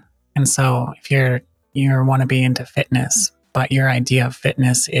myopically. And so if you want to be into fitness, but your idea of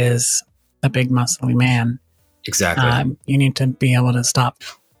fitness is a big muscly man, Exactly. you need to be able to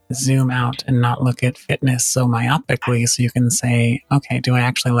zoom out and not look at fitness so myopically, so you can say, okay, do I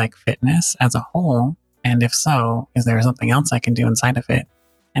actually like fitness as a whole? And if so, is there something else I can do inside of it?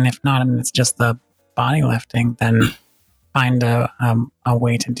 And if not, and it's just the body lifting, then find a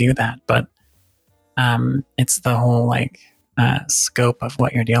way to do that. But it's the whole scope of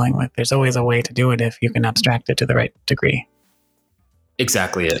what you're dealing with. There's always a way to do it if you can abstract it to the right degree.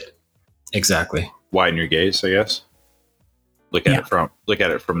 Exactly it. Exactly. widen your gaze, I guess. Look at it from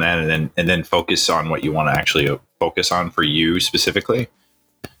that, and then focus on what you want to actually focus on for you specifically.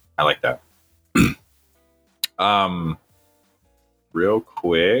 I like that. Real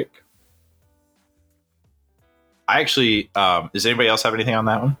quick, I actually does anybody else have anything on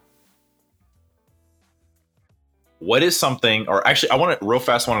that one? What is something, or actually, I wanted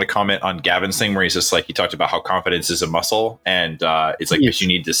to comment on Gavin's thing where he's just like, he talked about how confidence is a muscle, and it's like, because you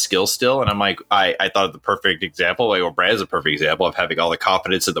need the skill still. And I'm like, I thought of the perfect example, or Brad is a perfect example of having all the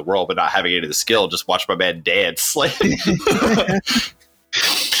confidence in the world, but not having any of the skill. Just watch my man dance. Like,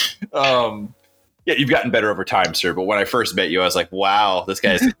 yeah, you've gotten better over time, sir. But when I first met you, I was like, wow, this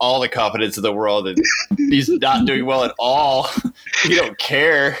guy has all the confidence in the world, and he's not doing well at all. You don't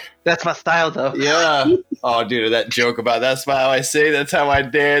care. That's my style, though. Yeah. Oh, dude, that joke about that's how I say, that's how I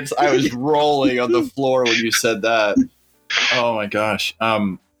dance. I was rolling on the floor when you said that. Oh my gosh.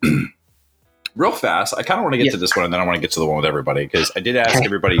 Real fast, I kind of want to get to this one, and then I want to get to the one with everybody, because I did ask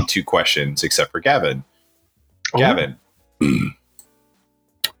everybody 2 questions except for Gavin. Oh. Gavin.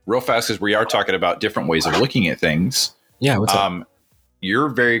 Real fast, because we are talking about different ways of looking at things. Yeah, what's up? You're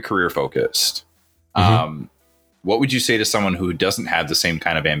very career focused. Mm-hmm. What would you say to someone who doesn't have the same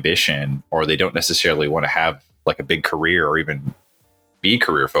kind of ambition, or they don't necessarily want to have like a big career or even be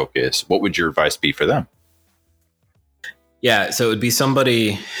career focused? What would your advice be for them? Yeah, so it would be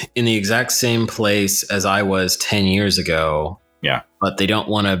somebody in the exact same place as I was 10 years ago. Yeah. But they don't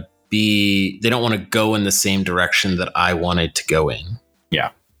want to go in the same direction that I wanted to go in. Yeah,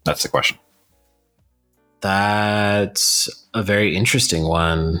 that's the question. That's a very interesting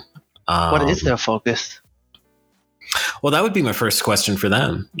one. What is their focus? Well, that would be my first question for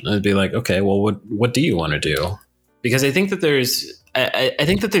them. I'd be like, okay, well, what do you want to do? Because I think that there's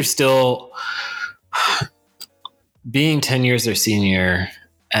still, being 10 years their senior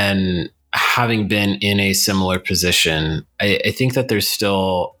and having been in a similar position, I think that there's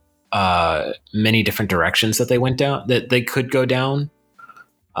still many different directions that they could go down.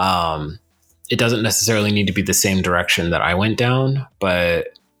 It doesn't necessarily need to be the same direction that I went down,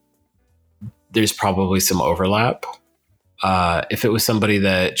 but there's probably some overlap. If it was somebody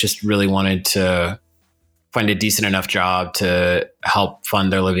that just really wanted to find a decent enough job to help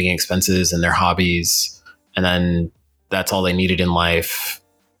fund their living expenses and their hobbies, and then that's all they needed in life,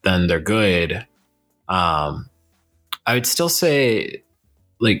 then they're good. I would still say,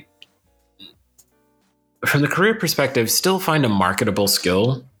 like, from the career perspective, still find a marketable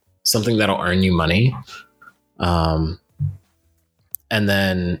skill, something that'll earn you money. And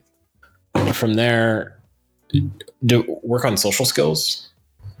then from there, work on social skills,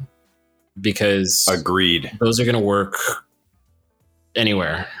 because agreed, those are going to work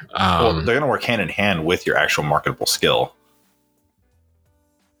anywhere. Well, they're going to work hand in hand with your actual marketable skill,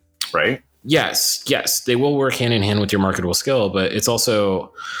 right? Yes, they will work hand in hand with your marketable skill, but it's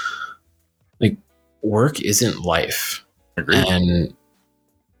also like work isn't life. Agreed. And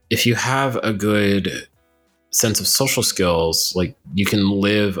if you have a good sense of social skills, like you can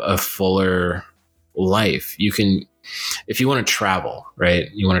live a fuller life. You can, if you want to travel, right?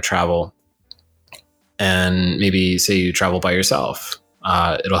 You want to travel, and maybe say you travel by yourself.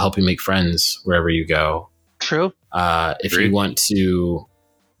 It'll help you make friends wherever you go. True. If you want to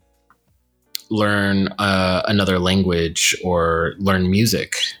learn another language or learn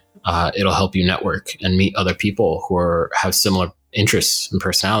music, it'll help you network and meet other people who have similar interests and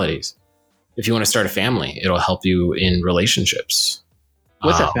personalities. If you want to start a family, it'll help you in relationships.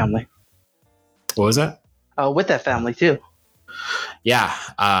 With that family. What was that? With that family too. Yeah,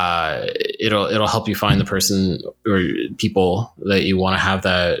 it'll help you find the person or people that you want to have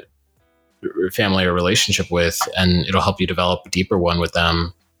that family or relationship with, and it'll help you develop a deeper one with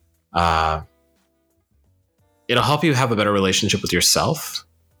them. It'll help you have a better relationship with yourself,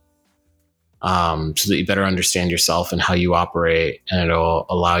 so that you better understand yourself and how you operate, and it'll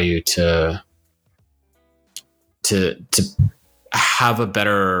allow you to have a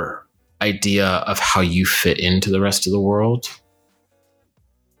better idea of how you fit into the rest of the world.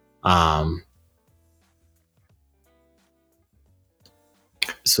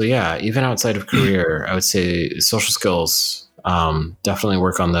 So yeah, even outside of career, I would say social skills, definitely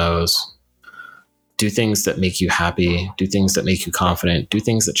work on those. Do things that make you happy, do things that make you confident, do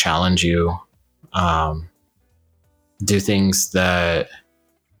things that challenge you, do things that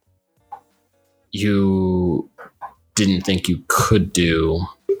you didn't think you could do,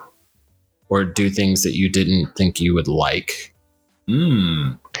 or do things that you didn't think you would like.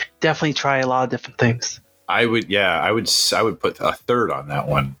 Definitely try a lot of different things. I would put a third on that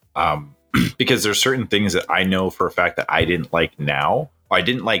one, because there's certain things that I know for a fact that I didn't like now, or I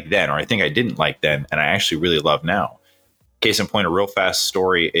didn't like then, or I think I didn't like then, and I actually really love now. Case in point, a real fast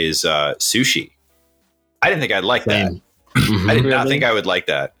story is sushi. I didn't think I'd like that. I did not think I would like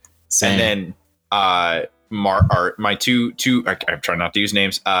that. Same. And then my two I'm trying not to use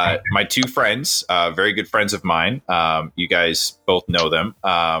names. My two friends, very good friends of mine. You guys both know them.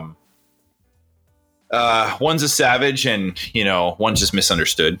 One's a savage, and one's just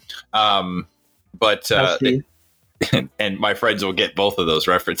misunderstood. But and my friends will get both of those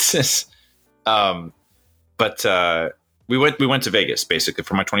references. But we went to Vegas basically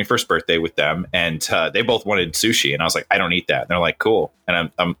for my 21st birthday with them, and they both wanted sushi, and I was like, I don't eat that. And they're like, cool.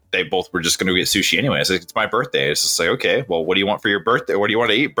 And they both were just going to get sushi anyway. I was like, it's my birthday. It's just like, okay, well, what do you want for your birthday? What do you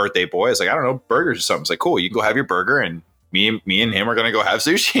want to eat, birthday boy? I was like, I don't know, burgers or something. It's like, cool, you can go have your burger, and me and him are going to go have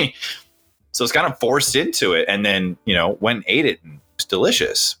sushi. So it's kind of forced into it, and then went and ate it, and it's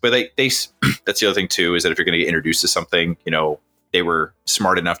delicious. But they that's the other thing too, is that if you're going to get introduced to something, they were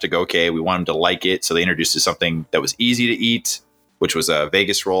smart enough to go, okay, we want them to like it. So they introduced to something that was easy to eat, which was a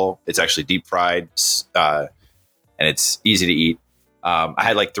Vegas roll. It's actually deep fried, and it's easy to eat. I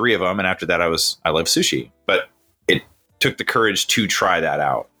had like 3 of them, and after that, I love sushi. But it took the courage to try that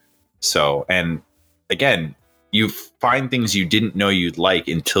out. So, and again, you find things you didn't know you'd like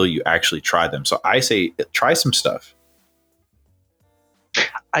until you actually try them. So I say, try some stuff.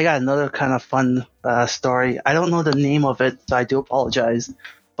 I got another kind of fun story. I don't know the name of it, so I do apologize.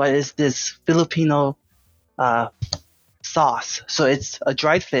 But it's this Filipino sauce. So it's a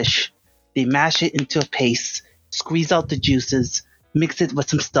dried fish. They mash it into a paste, squeeze out the juices, mix it with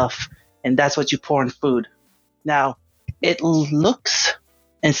some stuff, and that's what you pour in food. Now, it looks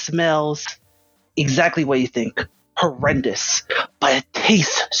and smells exactly what you think. Horrendous. But it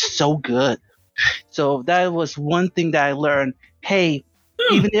tastes so good. So that was one thing that I learned. Hey,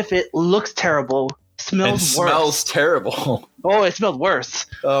 even if it looks terrible, smells worse. Smells terrible. Oh, it smelled worse.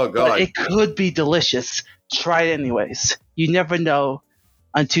 Oh, God. But it could be delicious. Try it anyways. You never know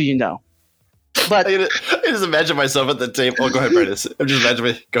until you know. But I just imagine myself at the table. Oh, go ahead, Brandis. I'm just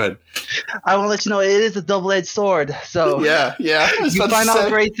imagining. Go ahead. I want to let you know it is a double-edged sword. So yeah. You find out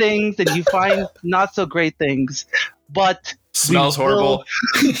great things and you find not so great things. But smells horrible.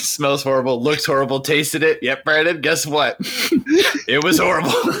 Smells horrible. Looks horrible. Tasted it. Yep, Brandon. Guess what? It was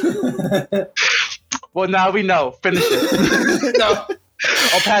horrible. Well, now we know. Finish it. No,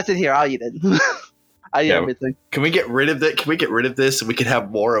 I'll pass it here. I'll eat it. I eat everything. Can we get rid of that? Can we get rid of this, and we can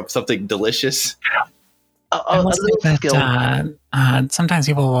have more of something delicious? I will say little skill. that sometimes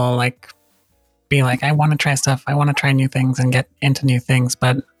people will like be like, I want to try stuff, I want to try new things and get into new things,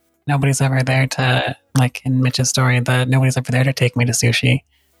 but nobody's ever there to, like in Mitch's story, nobody's ever there to take me to sushi.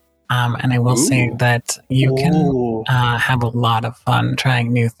 And I will say that you can have a lot of fun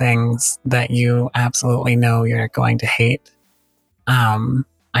trying new things that you absolutely know you're going to hate.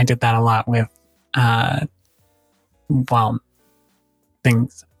 I did that a lot with,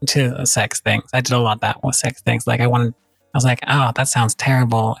 things to sex things. I did a lot of that with sex things. Like I was like, oh, that sounds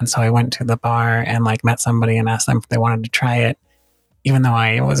terrible. And so I went to the bar and like met somebody and asked them if they wanted to try it, even though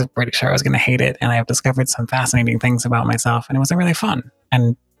I was pretty sure I was going to hate it. And I've discovered some fascinating things about myself, and it was really fun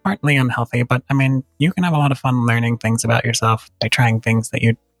and partly unhealthy. But I mean, you can have a lot of fun learning things about yourself by trying things that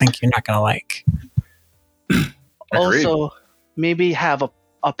you think you're not going to like. Also, maybe have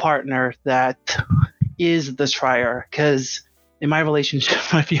a partner that is the trier, because in my relationship,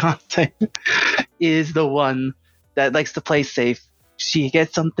 my fiance is the one that likes to play safe. She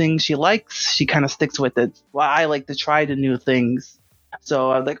gets something she likes, she kind of sticks with it. While I like to try the new things.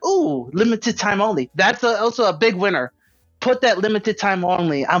 So I'm like, ooh, limited time only. That's also a big winner. Put that limited time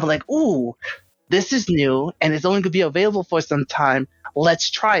only. I'm like, ooh, this is new and it's only going to be available for some time. Let's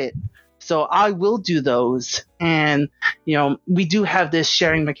try it. So I will do those. And, we do have this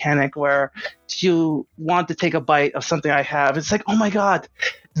sharing mechanic where you want to take a bite of something I have. It's like, oh my God,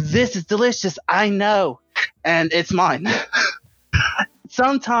 this is delicious. I know. And it's mine.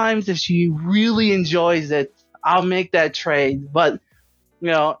 Sometimes if she really enjoys it, I'll make that trade. But,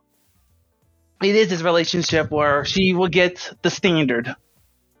 it is this relationship where she will get the standard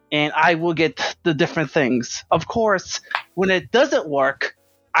and I will get the different things. Of course, when it doesn't work,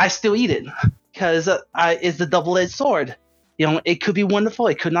 I still eat it because it's a double-edged sword. It could be wonderful.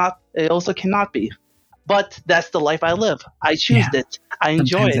 It could not. It also cannot be. But that's the life I live. I choose it. I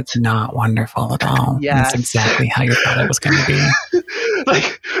enjoy Sometimes it. It's not wonderful at all. Yes. It's exactly how you thought it was going to be.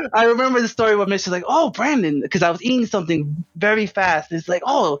 Like, I remember the story where Mitch was like, oh, Brandon, because I was eating something very fast. It's like,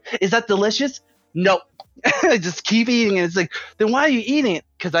 oh, is that delicious? Nope. I just keep eating it. It's like, then why are you eating it?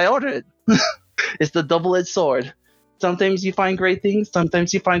 Because I ordered it. It's the double-edged sword. Sometimes you find great things.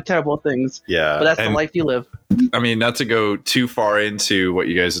 Sometimes you find terrible things. Yeah. But that's the life you live. I mean, not to go too far into what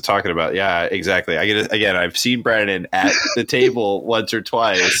you guys are talking about. Yeah, exactly. I get it. Again, I've seen Brandon at the table once or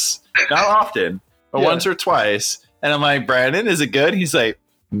twice. Not often, but once or twice. And I'm like, Brandon, is it good? He's like,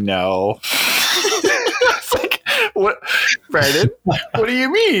 no. It's like, what? Brandon, what do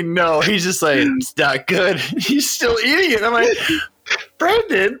you mean? No. He's just like, it's not good. He's still eating it. I'm like,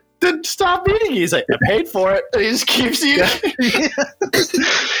 Brandon, then stop eating. He's like, I paid for it. And he just keeps eating.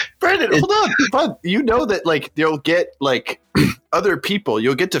 Brandon, hold on. But you know that like you'll get like other people,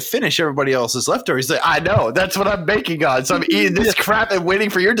 you'll get to finish everybody else's leftovers. He's like, I know. That's what I'm banking on. So I'm eating this crap and waiting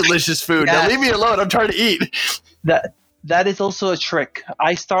for your delicious food. Now leave me alone. I'm trying to eat. That is also a trick.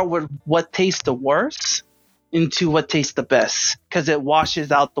 I start with what tastes the worst into what tastes the best because it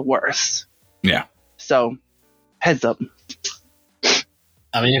washes out the worst. Yeah. So heads up.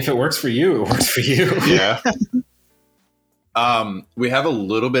 I mean, if it works for you, it works for you. Yeah. We have a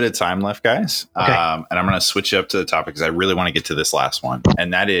little bit of time left, guys. Okay. And I'm going to switch up to the topic because I really want to get to this last one.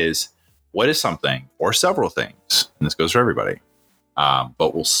 And that is, what is something or several things? And this goes for everybody.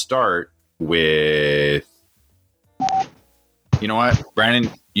 But we'll start with, you know what,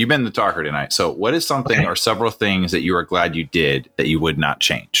 Brandon, you've been the talker tonight. So what is something or several things that you are glad you did that you would not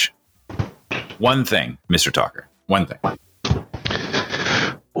change? One thing, Mr. Talker. One thing.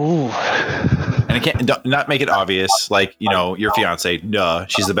 Ooh. And I can't not make it obvious, like, your fiance, duh,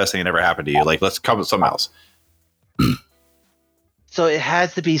 she's the best thing that ever happened to you. Like, let's come with something else. So it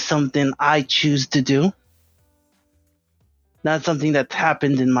has to be something I choose to do, not something that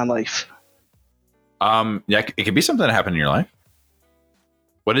happened in my life. Yeah, it could be something that happened in your life.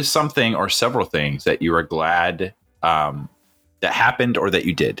 What is something or several things that you are glad that happened or that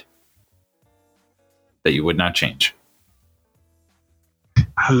you did that you would not change?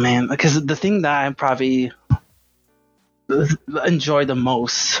 Oh man, because the thing that I probably enjoyed the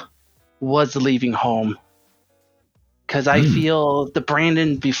most was leaving home. Because I feel the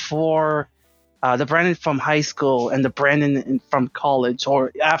Brandon before, the Brandon from high school and the Brandon from college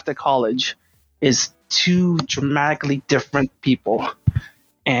or after college is two dramatically different people.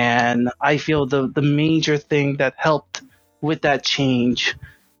 And I feel the major thing that helped with that change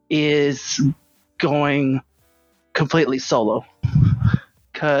is going completely solo.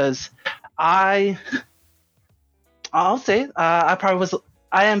 Because I'll say I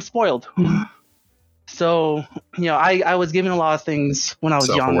am spoiled. So, I was given a lot of things when I was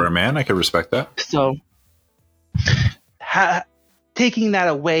young. Self-aware man, I could respect that. So, taking that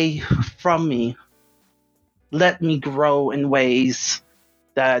away from me let me grow in ways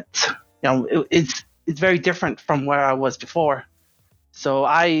that, it's very different from where I was before. So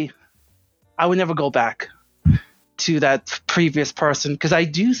I would never go back to that previous person, because I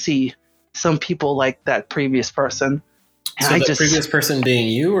do see some people like that previous person. And so the previous person being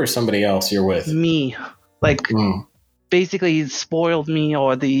you or somebody else you're with? Me. Like, basically he spoiled me,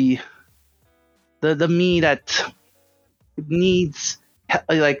 or the me that needs help,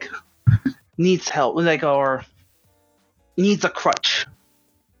 like, or needs a crutch.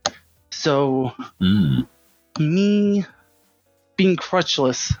 So me being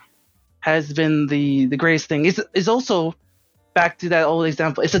crutchless has been the greatest thing. It's also, back to that old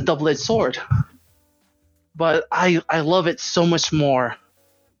example, it's a double-edged sword. But I love it so much more.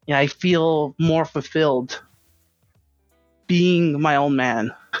 Yeah, I feel more fulfilled being my own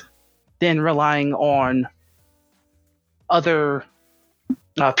man than relying on other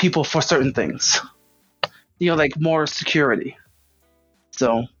people for certain things. Like more security.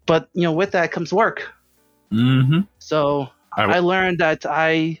 So, but with that comes work. Mm-hmm. So I learned that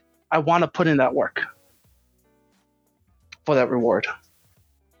I want to put in that work for that reward.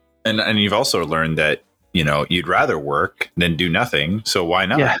 And you've also learned that, you'd rather work than do nothing. So why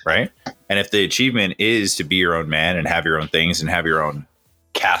not? Yeah. Right. And if the achievement is to be your own man and have your own things and have your own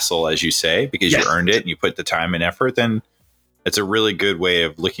castle, as you say, because you earned it and you put the time and effort, then it's a really good way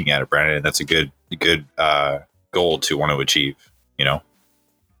of looking at it, Brandon. And that's a good goal to want to achieve,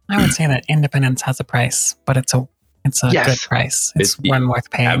 I would say that independence has a price, but it's a good price. It's one worth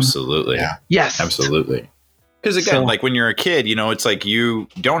paying. Absolutely. Yeah. Yes. Absolutely. Because again, like when you're a kid, it's like you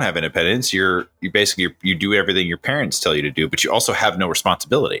don't have independence. You basically you do everything your parents tell you to do, but you also have no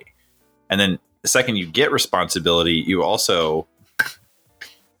responsibility. And then the second you get responsibility, you also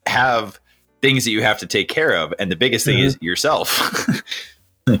have things that you have to take care of. And the biggest thing is yourself.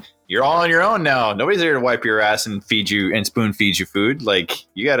 You're all on your own now. Nobody's there to wipe your ass and feed you and spoon feed you food. Like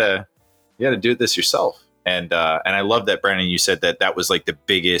you gotta do this yourself. And I love that, Brandon, you said that was like the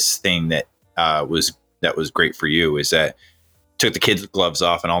biggest thing that was great for you, is that took the kids' gloves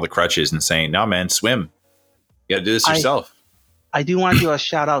off and all the crutches and saying, no, man, swim. You got to do this yourself. I do want to do a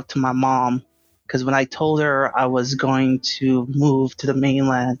shout out to my mom, because when I told her I was going to move to the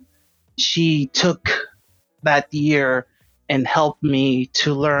mainland, she took that year and helped me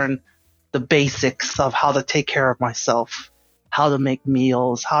to learn the basics of how to take care of myself, how to make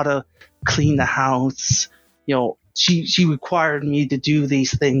meals, how to clean the house. She required me to do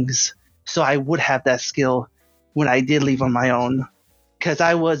these things so I would have that skill when I did leave on my own. Because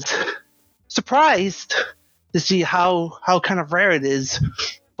I was surprised to see how kind of rare it is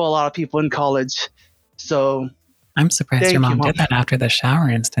for a lot of people in college. So I'm surprised your mom did that after the shower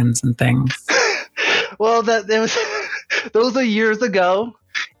instance and things. Well, those are years ago,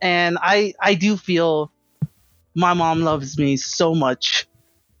 and I do feel my mom loves me so much,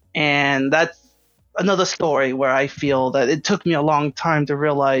 and that's another story where I feel that it took me a long time to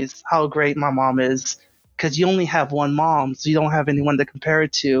realize how great my mom is, because you only have one mom, so you don't have anyone to compare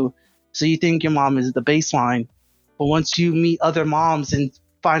it to. So you think your mom is the baseline, but once you meet other moms and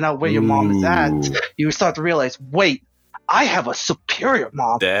find out where your mom is at, you start to realize, wait, I have a superior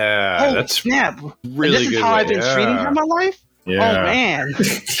mom. Yeah, holy that's snap! Really and this is how I've been treating her my life. Yeah. Oh man,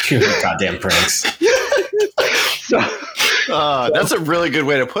 you goddamn pranks. That's a really good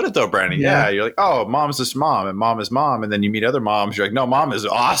way to put it, though, Brandon. Yeah, you're like, oh, mom's just mom, and mom is mom, and then you meet other moms. You're like, no, mom is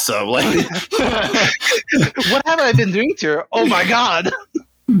awesome. Like, what have I been doing to her? Oh my god.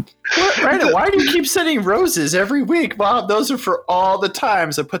 Brandon, why do you keep sending roses every week, Mom? Those are for all the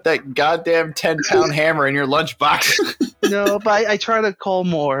times I put that goddamn 10-pound hammer in your lunchbox. No, but I try to call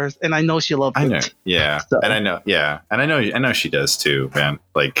more, and I know she loves it. I know, yeah, so. And I know she does too, man.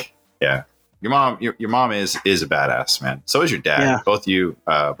 Like, yeah, your mom is a badass, man. So is your dad. Yeah. Both you,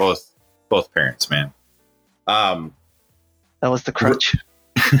 both parents, man. That was the crutch.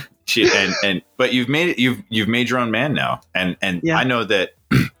 But you've made it. You've made your own man now, and yeah. I know that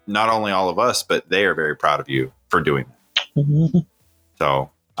not only all of us, but they are very proud of you for doing that. Mm-hmm. So,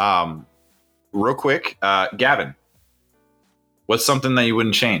 real quick, Gavin, what's something that you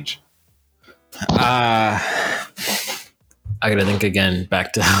wouldn't change? I gotta think again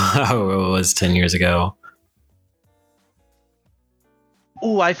back to how it was 10 years ago.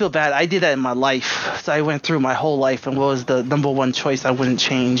 Oh, I feel bad. I did that in my life. So I went through my whole life, and what was the number one choice I wouldn't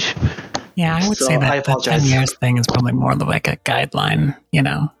change? Yeah, I would say that the 10 years thing is probably more like a guideline,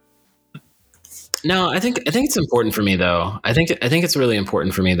 No, I think it's important for me though. I think it's really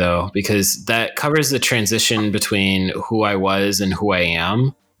important for me though, because that covers the transition between who I was and who I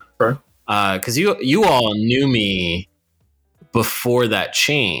am. Sure. Because you all knew me before that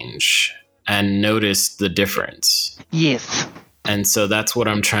change, and noticed the difference. Yes. And so that's what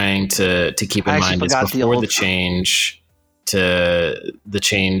I'm trying to keep in mind is before the change to the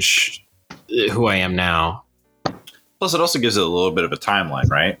change who I am now. Plus, it also gives it a little bit of a timeline,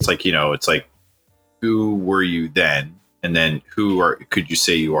 right? It's like, it's like, who were you then? And then could you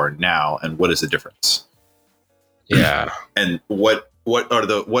say you are now? And what is the difference? Yeah. And what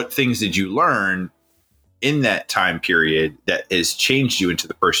things did you learn in that time period that has changed you into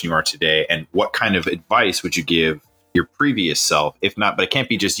the person you are today? And what kind of advice would you give your previous self? If not, but it can't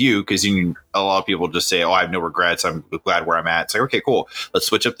be just you, because a lot of people just say, oh, I have no regrets, I'm glad where I'm at. It's like, okay, cool. Let's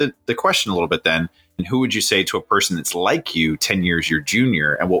switch up the question a little bit then. And who would you say to a person that's like you 10 years your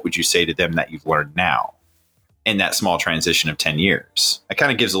junior? And what would you say to them that you've learned now in that small transition of 10 years? It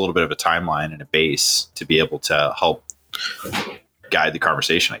kind of gives a little bit of a timeline and a base to be able to help guide the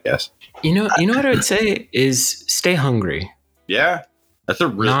conversation, I guess. You know what I would say is stay hungry. Yeah. That's a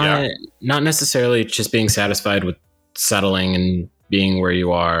really not necessarily just being satisfied with settling and being where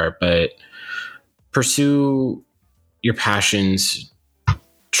you are, but pursue your passions.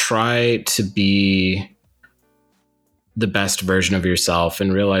 Try to be the best version of yourself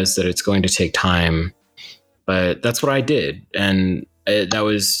and realize that it's going to take time. But that's what I did. And that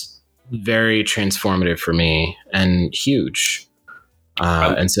was very transformative for me and huge.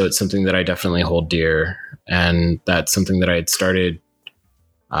 And so it's something that I definitely hold dear. And that's something that I had started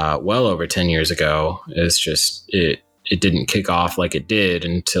well over 10 years ago. Is just it didn't kick off like it did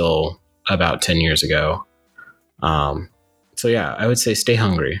until about 10 years ago. So yeah, I would say stay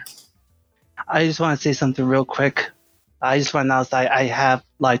hungry. I just want to say something real quick. I just want to announce I have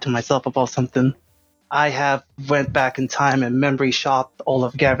lied to myself about something. I have went back in time and memory shopped all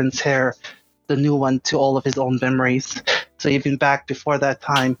of Gavin's hair, the new one, to all of his own memories. So even back before that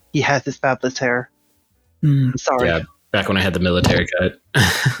time, he has his fabulous hair. Sorry. Yeah, back when I had the military cut.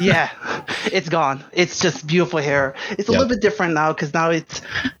 Yeah, it's gone. It's just beautiful hair. It's a little bit different now because now it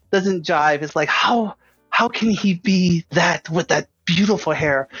doesn't jive. It's like, how can he be that with that beautiful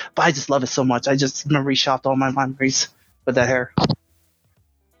hair? But I just love it so much. I just memory shopped all my memories with that hair.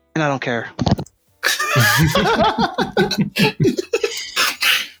 And I don't care.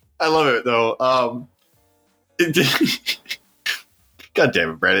 I love it though. God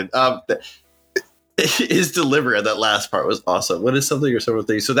damn it, Brandon. His delivery on that last part was awesome. What is something or several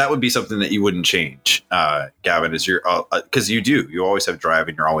things? So that would be something that you wouldn't change, Gavin, is because you always have drive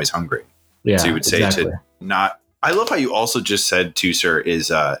and you're always hungry. Yeah, so you would say to not. I love how you also just said too, sir,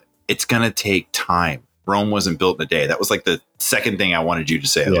 is it's going to take time. Rome wasn't built in a day. That was like the second thing I wanted you to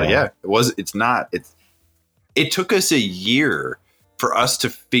say. I was like, yeah, it was. It's not. It took us a year for us to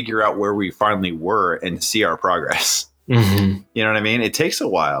figure out where we finally were and see our progress. Mm-hmm. You know what I mean? It takes a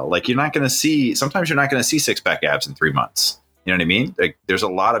while. Like sometimes you're not going to see 6-pack abs in 3 months. You know what I mean? Like there's a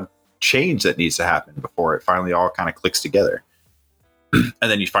lot of change that needs to happen before it finally all kind of clicks together. And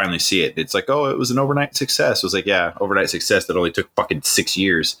then you finally see it. It's like, oh, it was an overnight success. It was like, yeah, overnight success that only took fucking 6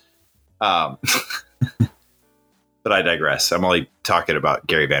 years. But I digress. I'm only talking about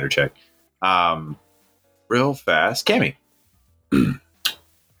Gary Vaynerchuk. Real fast. Cammy.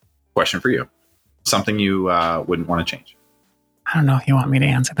 Question for you. Something you wouldn't want to change. I don't know if you want me to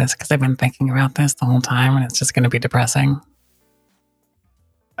answer this because I've been thinking about this the whole time and it's just going to be depressing.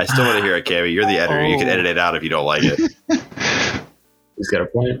 I still want to hear it, Cammy. You're the editor. You can edit it out if you don't like it. He's got a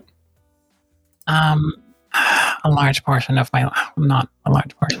point. A large portion of my not a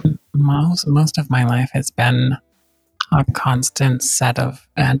large portion. Most of my life has been a constant set of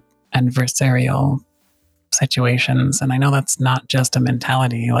adversarial situations, and I know that's not just a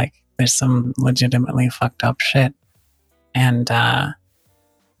mentality. Like there's some legitimately fucked up shit, and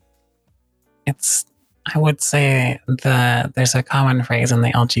it's. I would say there's a common phrase in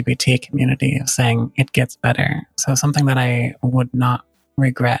the LGBT community of saying it gets better. So something that I would not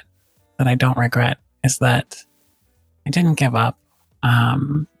regret, that I don't regret, is that I didn't give up. I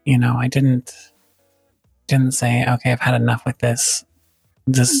didn't say, okay, I've had enough with this.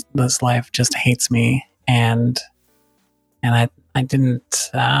 This life just hates me, and I didn't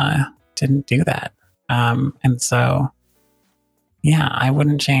do that. And so. Yeah, I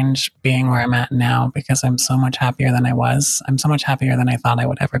wouldn't change being where I'm at now because I'm so much happier than I was. I'm so much happier than I thought I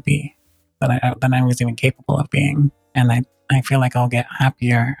would ever be, than I was even capable of being. And I feel like I'll get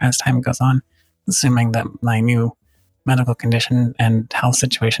happier as time goes on, assuming that my new medical condition and health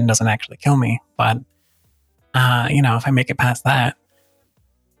situation doesn't actually kill me. But, if I make it past that,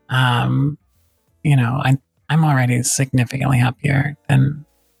 I'm already significantly happier than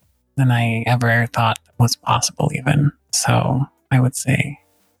I ever thought was possible even. So I would say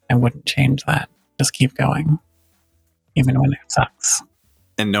I wouldn't change that. Just keep going, even when it sucks.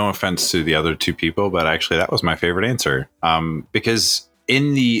 And no offense to the other two people, but actually that was my favorite answer. Because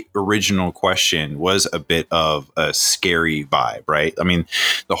in the original question was a bit of a scary vibe, right? I mean,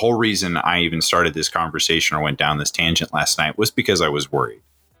 the whole reason I even started this conversation or went down this tangent last night was because I was worried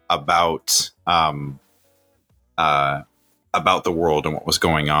about the world and what was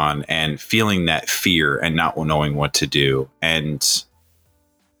going on, and feeling that fear and not knowing what to do, and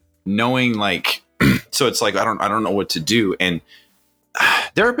knowing like, so it's like I don't know what to do. And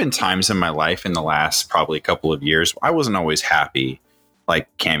there have been times in my life in the last probably a couple of years I wasn't always happy, like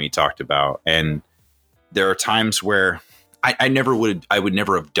Cammie talked about, and there are times where I would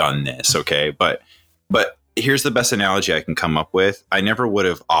never have done this, okay, but here's the best analogy I can come up with. I never would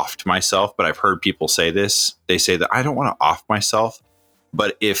have offed myself, but I've heard people say this. They say that I don't want to off myself,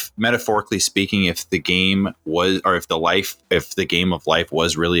 but if metaphorically speaking, if the game was, or if the game of life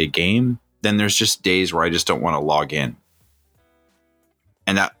was really a game, then there's just days where I just don't want to log in.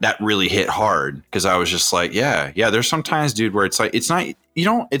 And that really hit hard, because I was just like, yeah, there's sometimes, dude, where it's like, it's not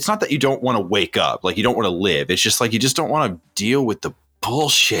that you don't want to wake up, like you don't want to live. It's just like, you just don't want to deal with the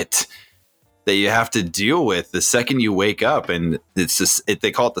bullshit that you have to deal with the second you wake up. And it's just,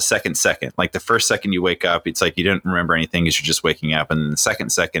 they call it the second. Like the first second you wake up, it's like you didn't remember anything because you're just waking up. And then the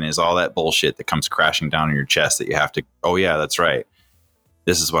second is all that bullshit that comes crashing down on your chest that you have to, oh yeah, that's right,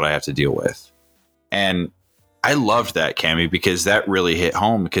 this is what I have to deal with. And I loved that, Cammie, because that really hit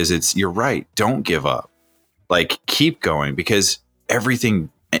home, because you're right. Don't give up. Like, keep going, because everything,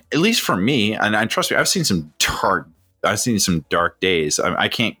 at least for me, and I trust me, I've seen some dark days. I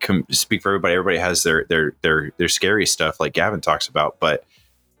can't speak for everybody. Everybody has their scary stuff, like Gavin talks about, but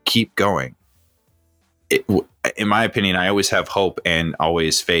keep going. In my opinion, I always have hope and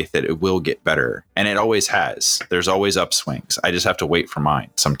always faith that it will get better. And it always has. There's always upswings. I just have to wait for mine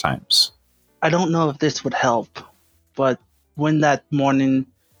sometimes. I don't know if this would help, but when that morning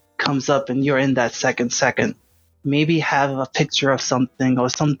comes up and you're in that second, maybe have a picture of something or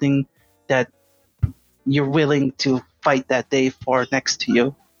something that you're willing to fight that day for next to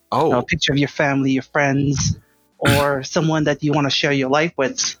you. Oh, You know, a picture of your family, your friends, or someone that you want to share your life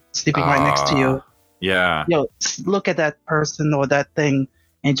with, sleeping right next to you. Yeah. You know, look at that person or that thing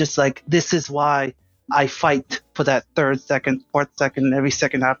and just like, this is why I fight for that third second, fourth second, every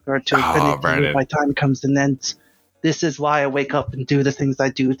second after to finish my time comes and ends. This is why I wake up and do the things I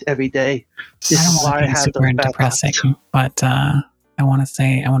do every day. This is why I have super those bad depressing, thoughts. but I want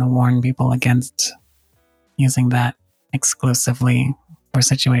to warn people against using that exclusively for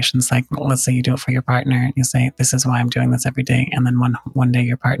situations like, let's say you do it for your partner and you say, this is why I'm doing this every day, and then one day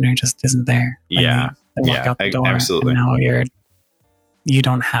your partner just isn't there. Yeah. They walk out the door, absolutely. and now you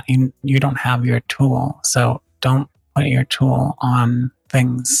don't have your tool. So don't put your tool on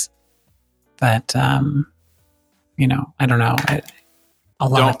things that I don't know. A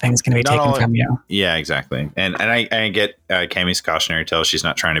lot of things can be taken from you. Yeah, exactly. And I get Cammie's cautionary tale. She's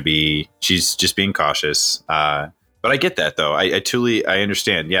not trying to be. She's just being cautious. But I get that though. I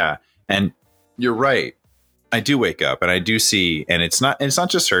understand. Yeah, and you're right. I do wake up and I do see, and it's not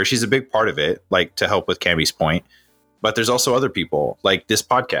just her. She's a big part of it. Like, to help with Cammie's point. But there's also other people like this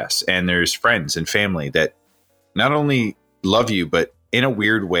podcast, and there's friends and family that not only love you, but in a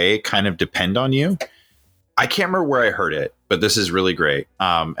weird way kind of depend on you. I can't remember where I heard it, but this is really great.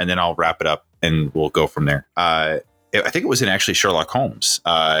 And then I'll wrap it up and we'll go from there. I think it was in actually Sherlock Holmes,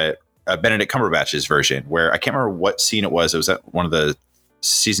 Benedict Cumberbatch's version, where I can't remember what scene it was. It was at one of the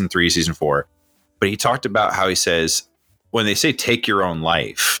season 3, season 4. But he talked about how he says, when they say take your own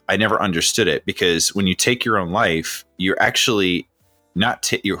life, I never understood it, because when you take your own life, you're actually not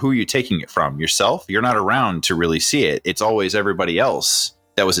who are you taking it from? Yourself? You're not around to really see it. It's always everybody else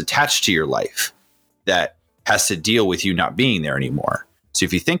that was attached to your life that has to deal with you not being there anymore. So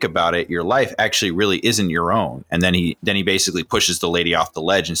if you think about it, your life actually really isn't your own. And then he basically pushes the lady off the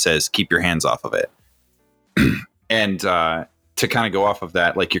ledge and says, keep your hands off of it. And to kind of go off of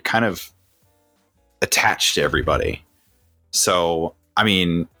that, like, you're kind of attached to everybody. So, I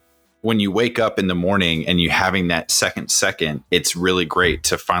mean, when you wake up in the morning and you're having that second, it's really great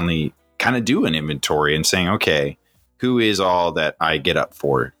to finally kind of do an inventory and saying, okay, who is all that I get up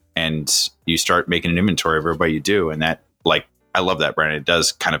for? And you start making an inventory of everybody you do. And that, like, I love that, Brandon. It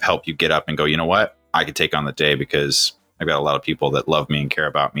does kind of help you get up and go, you know what? I could take on the day because I've got a lot of people that love me and care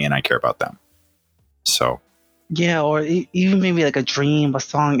about me, and I care about them. So. Yeah, or even maybe like a dream, a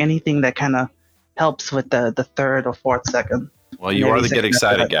song, anything that kind of helps with the third or fourth second. Well, you are the get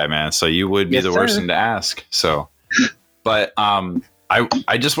excited guy, man. So you would be the worst thing to ask. So, but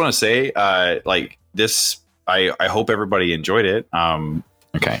I just want to say, like, this, I hope everybody enjoyed it.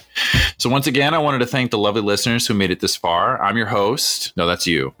 Okay. So once again, I wanted to thank the lovely listeners who made it this far. I'm your host. No, that's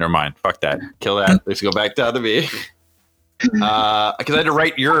you. Never mind. Fuck that. Kill that. Let's go back down to me. Because I had to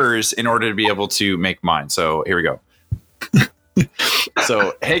write yours in order to be able to make mine. So here we go.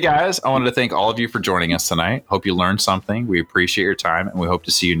 So, hey guys, I wanted to thank all of you for joining us tonight. Hope you learned something. We appreciate your time, and we hope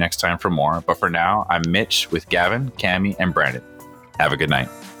to see you next time for more. But for now, I'm Mitch with Gavin, Cammie, and Brandon. Have a good night.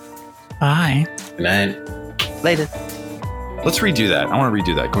 Bye. Good night. Later. Let's redo that. I want to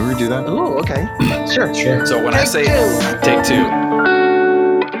redo that. Can we redo that? Oh, okay. Sure. Sure. So when I say take two.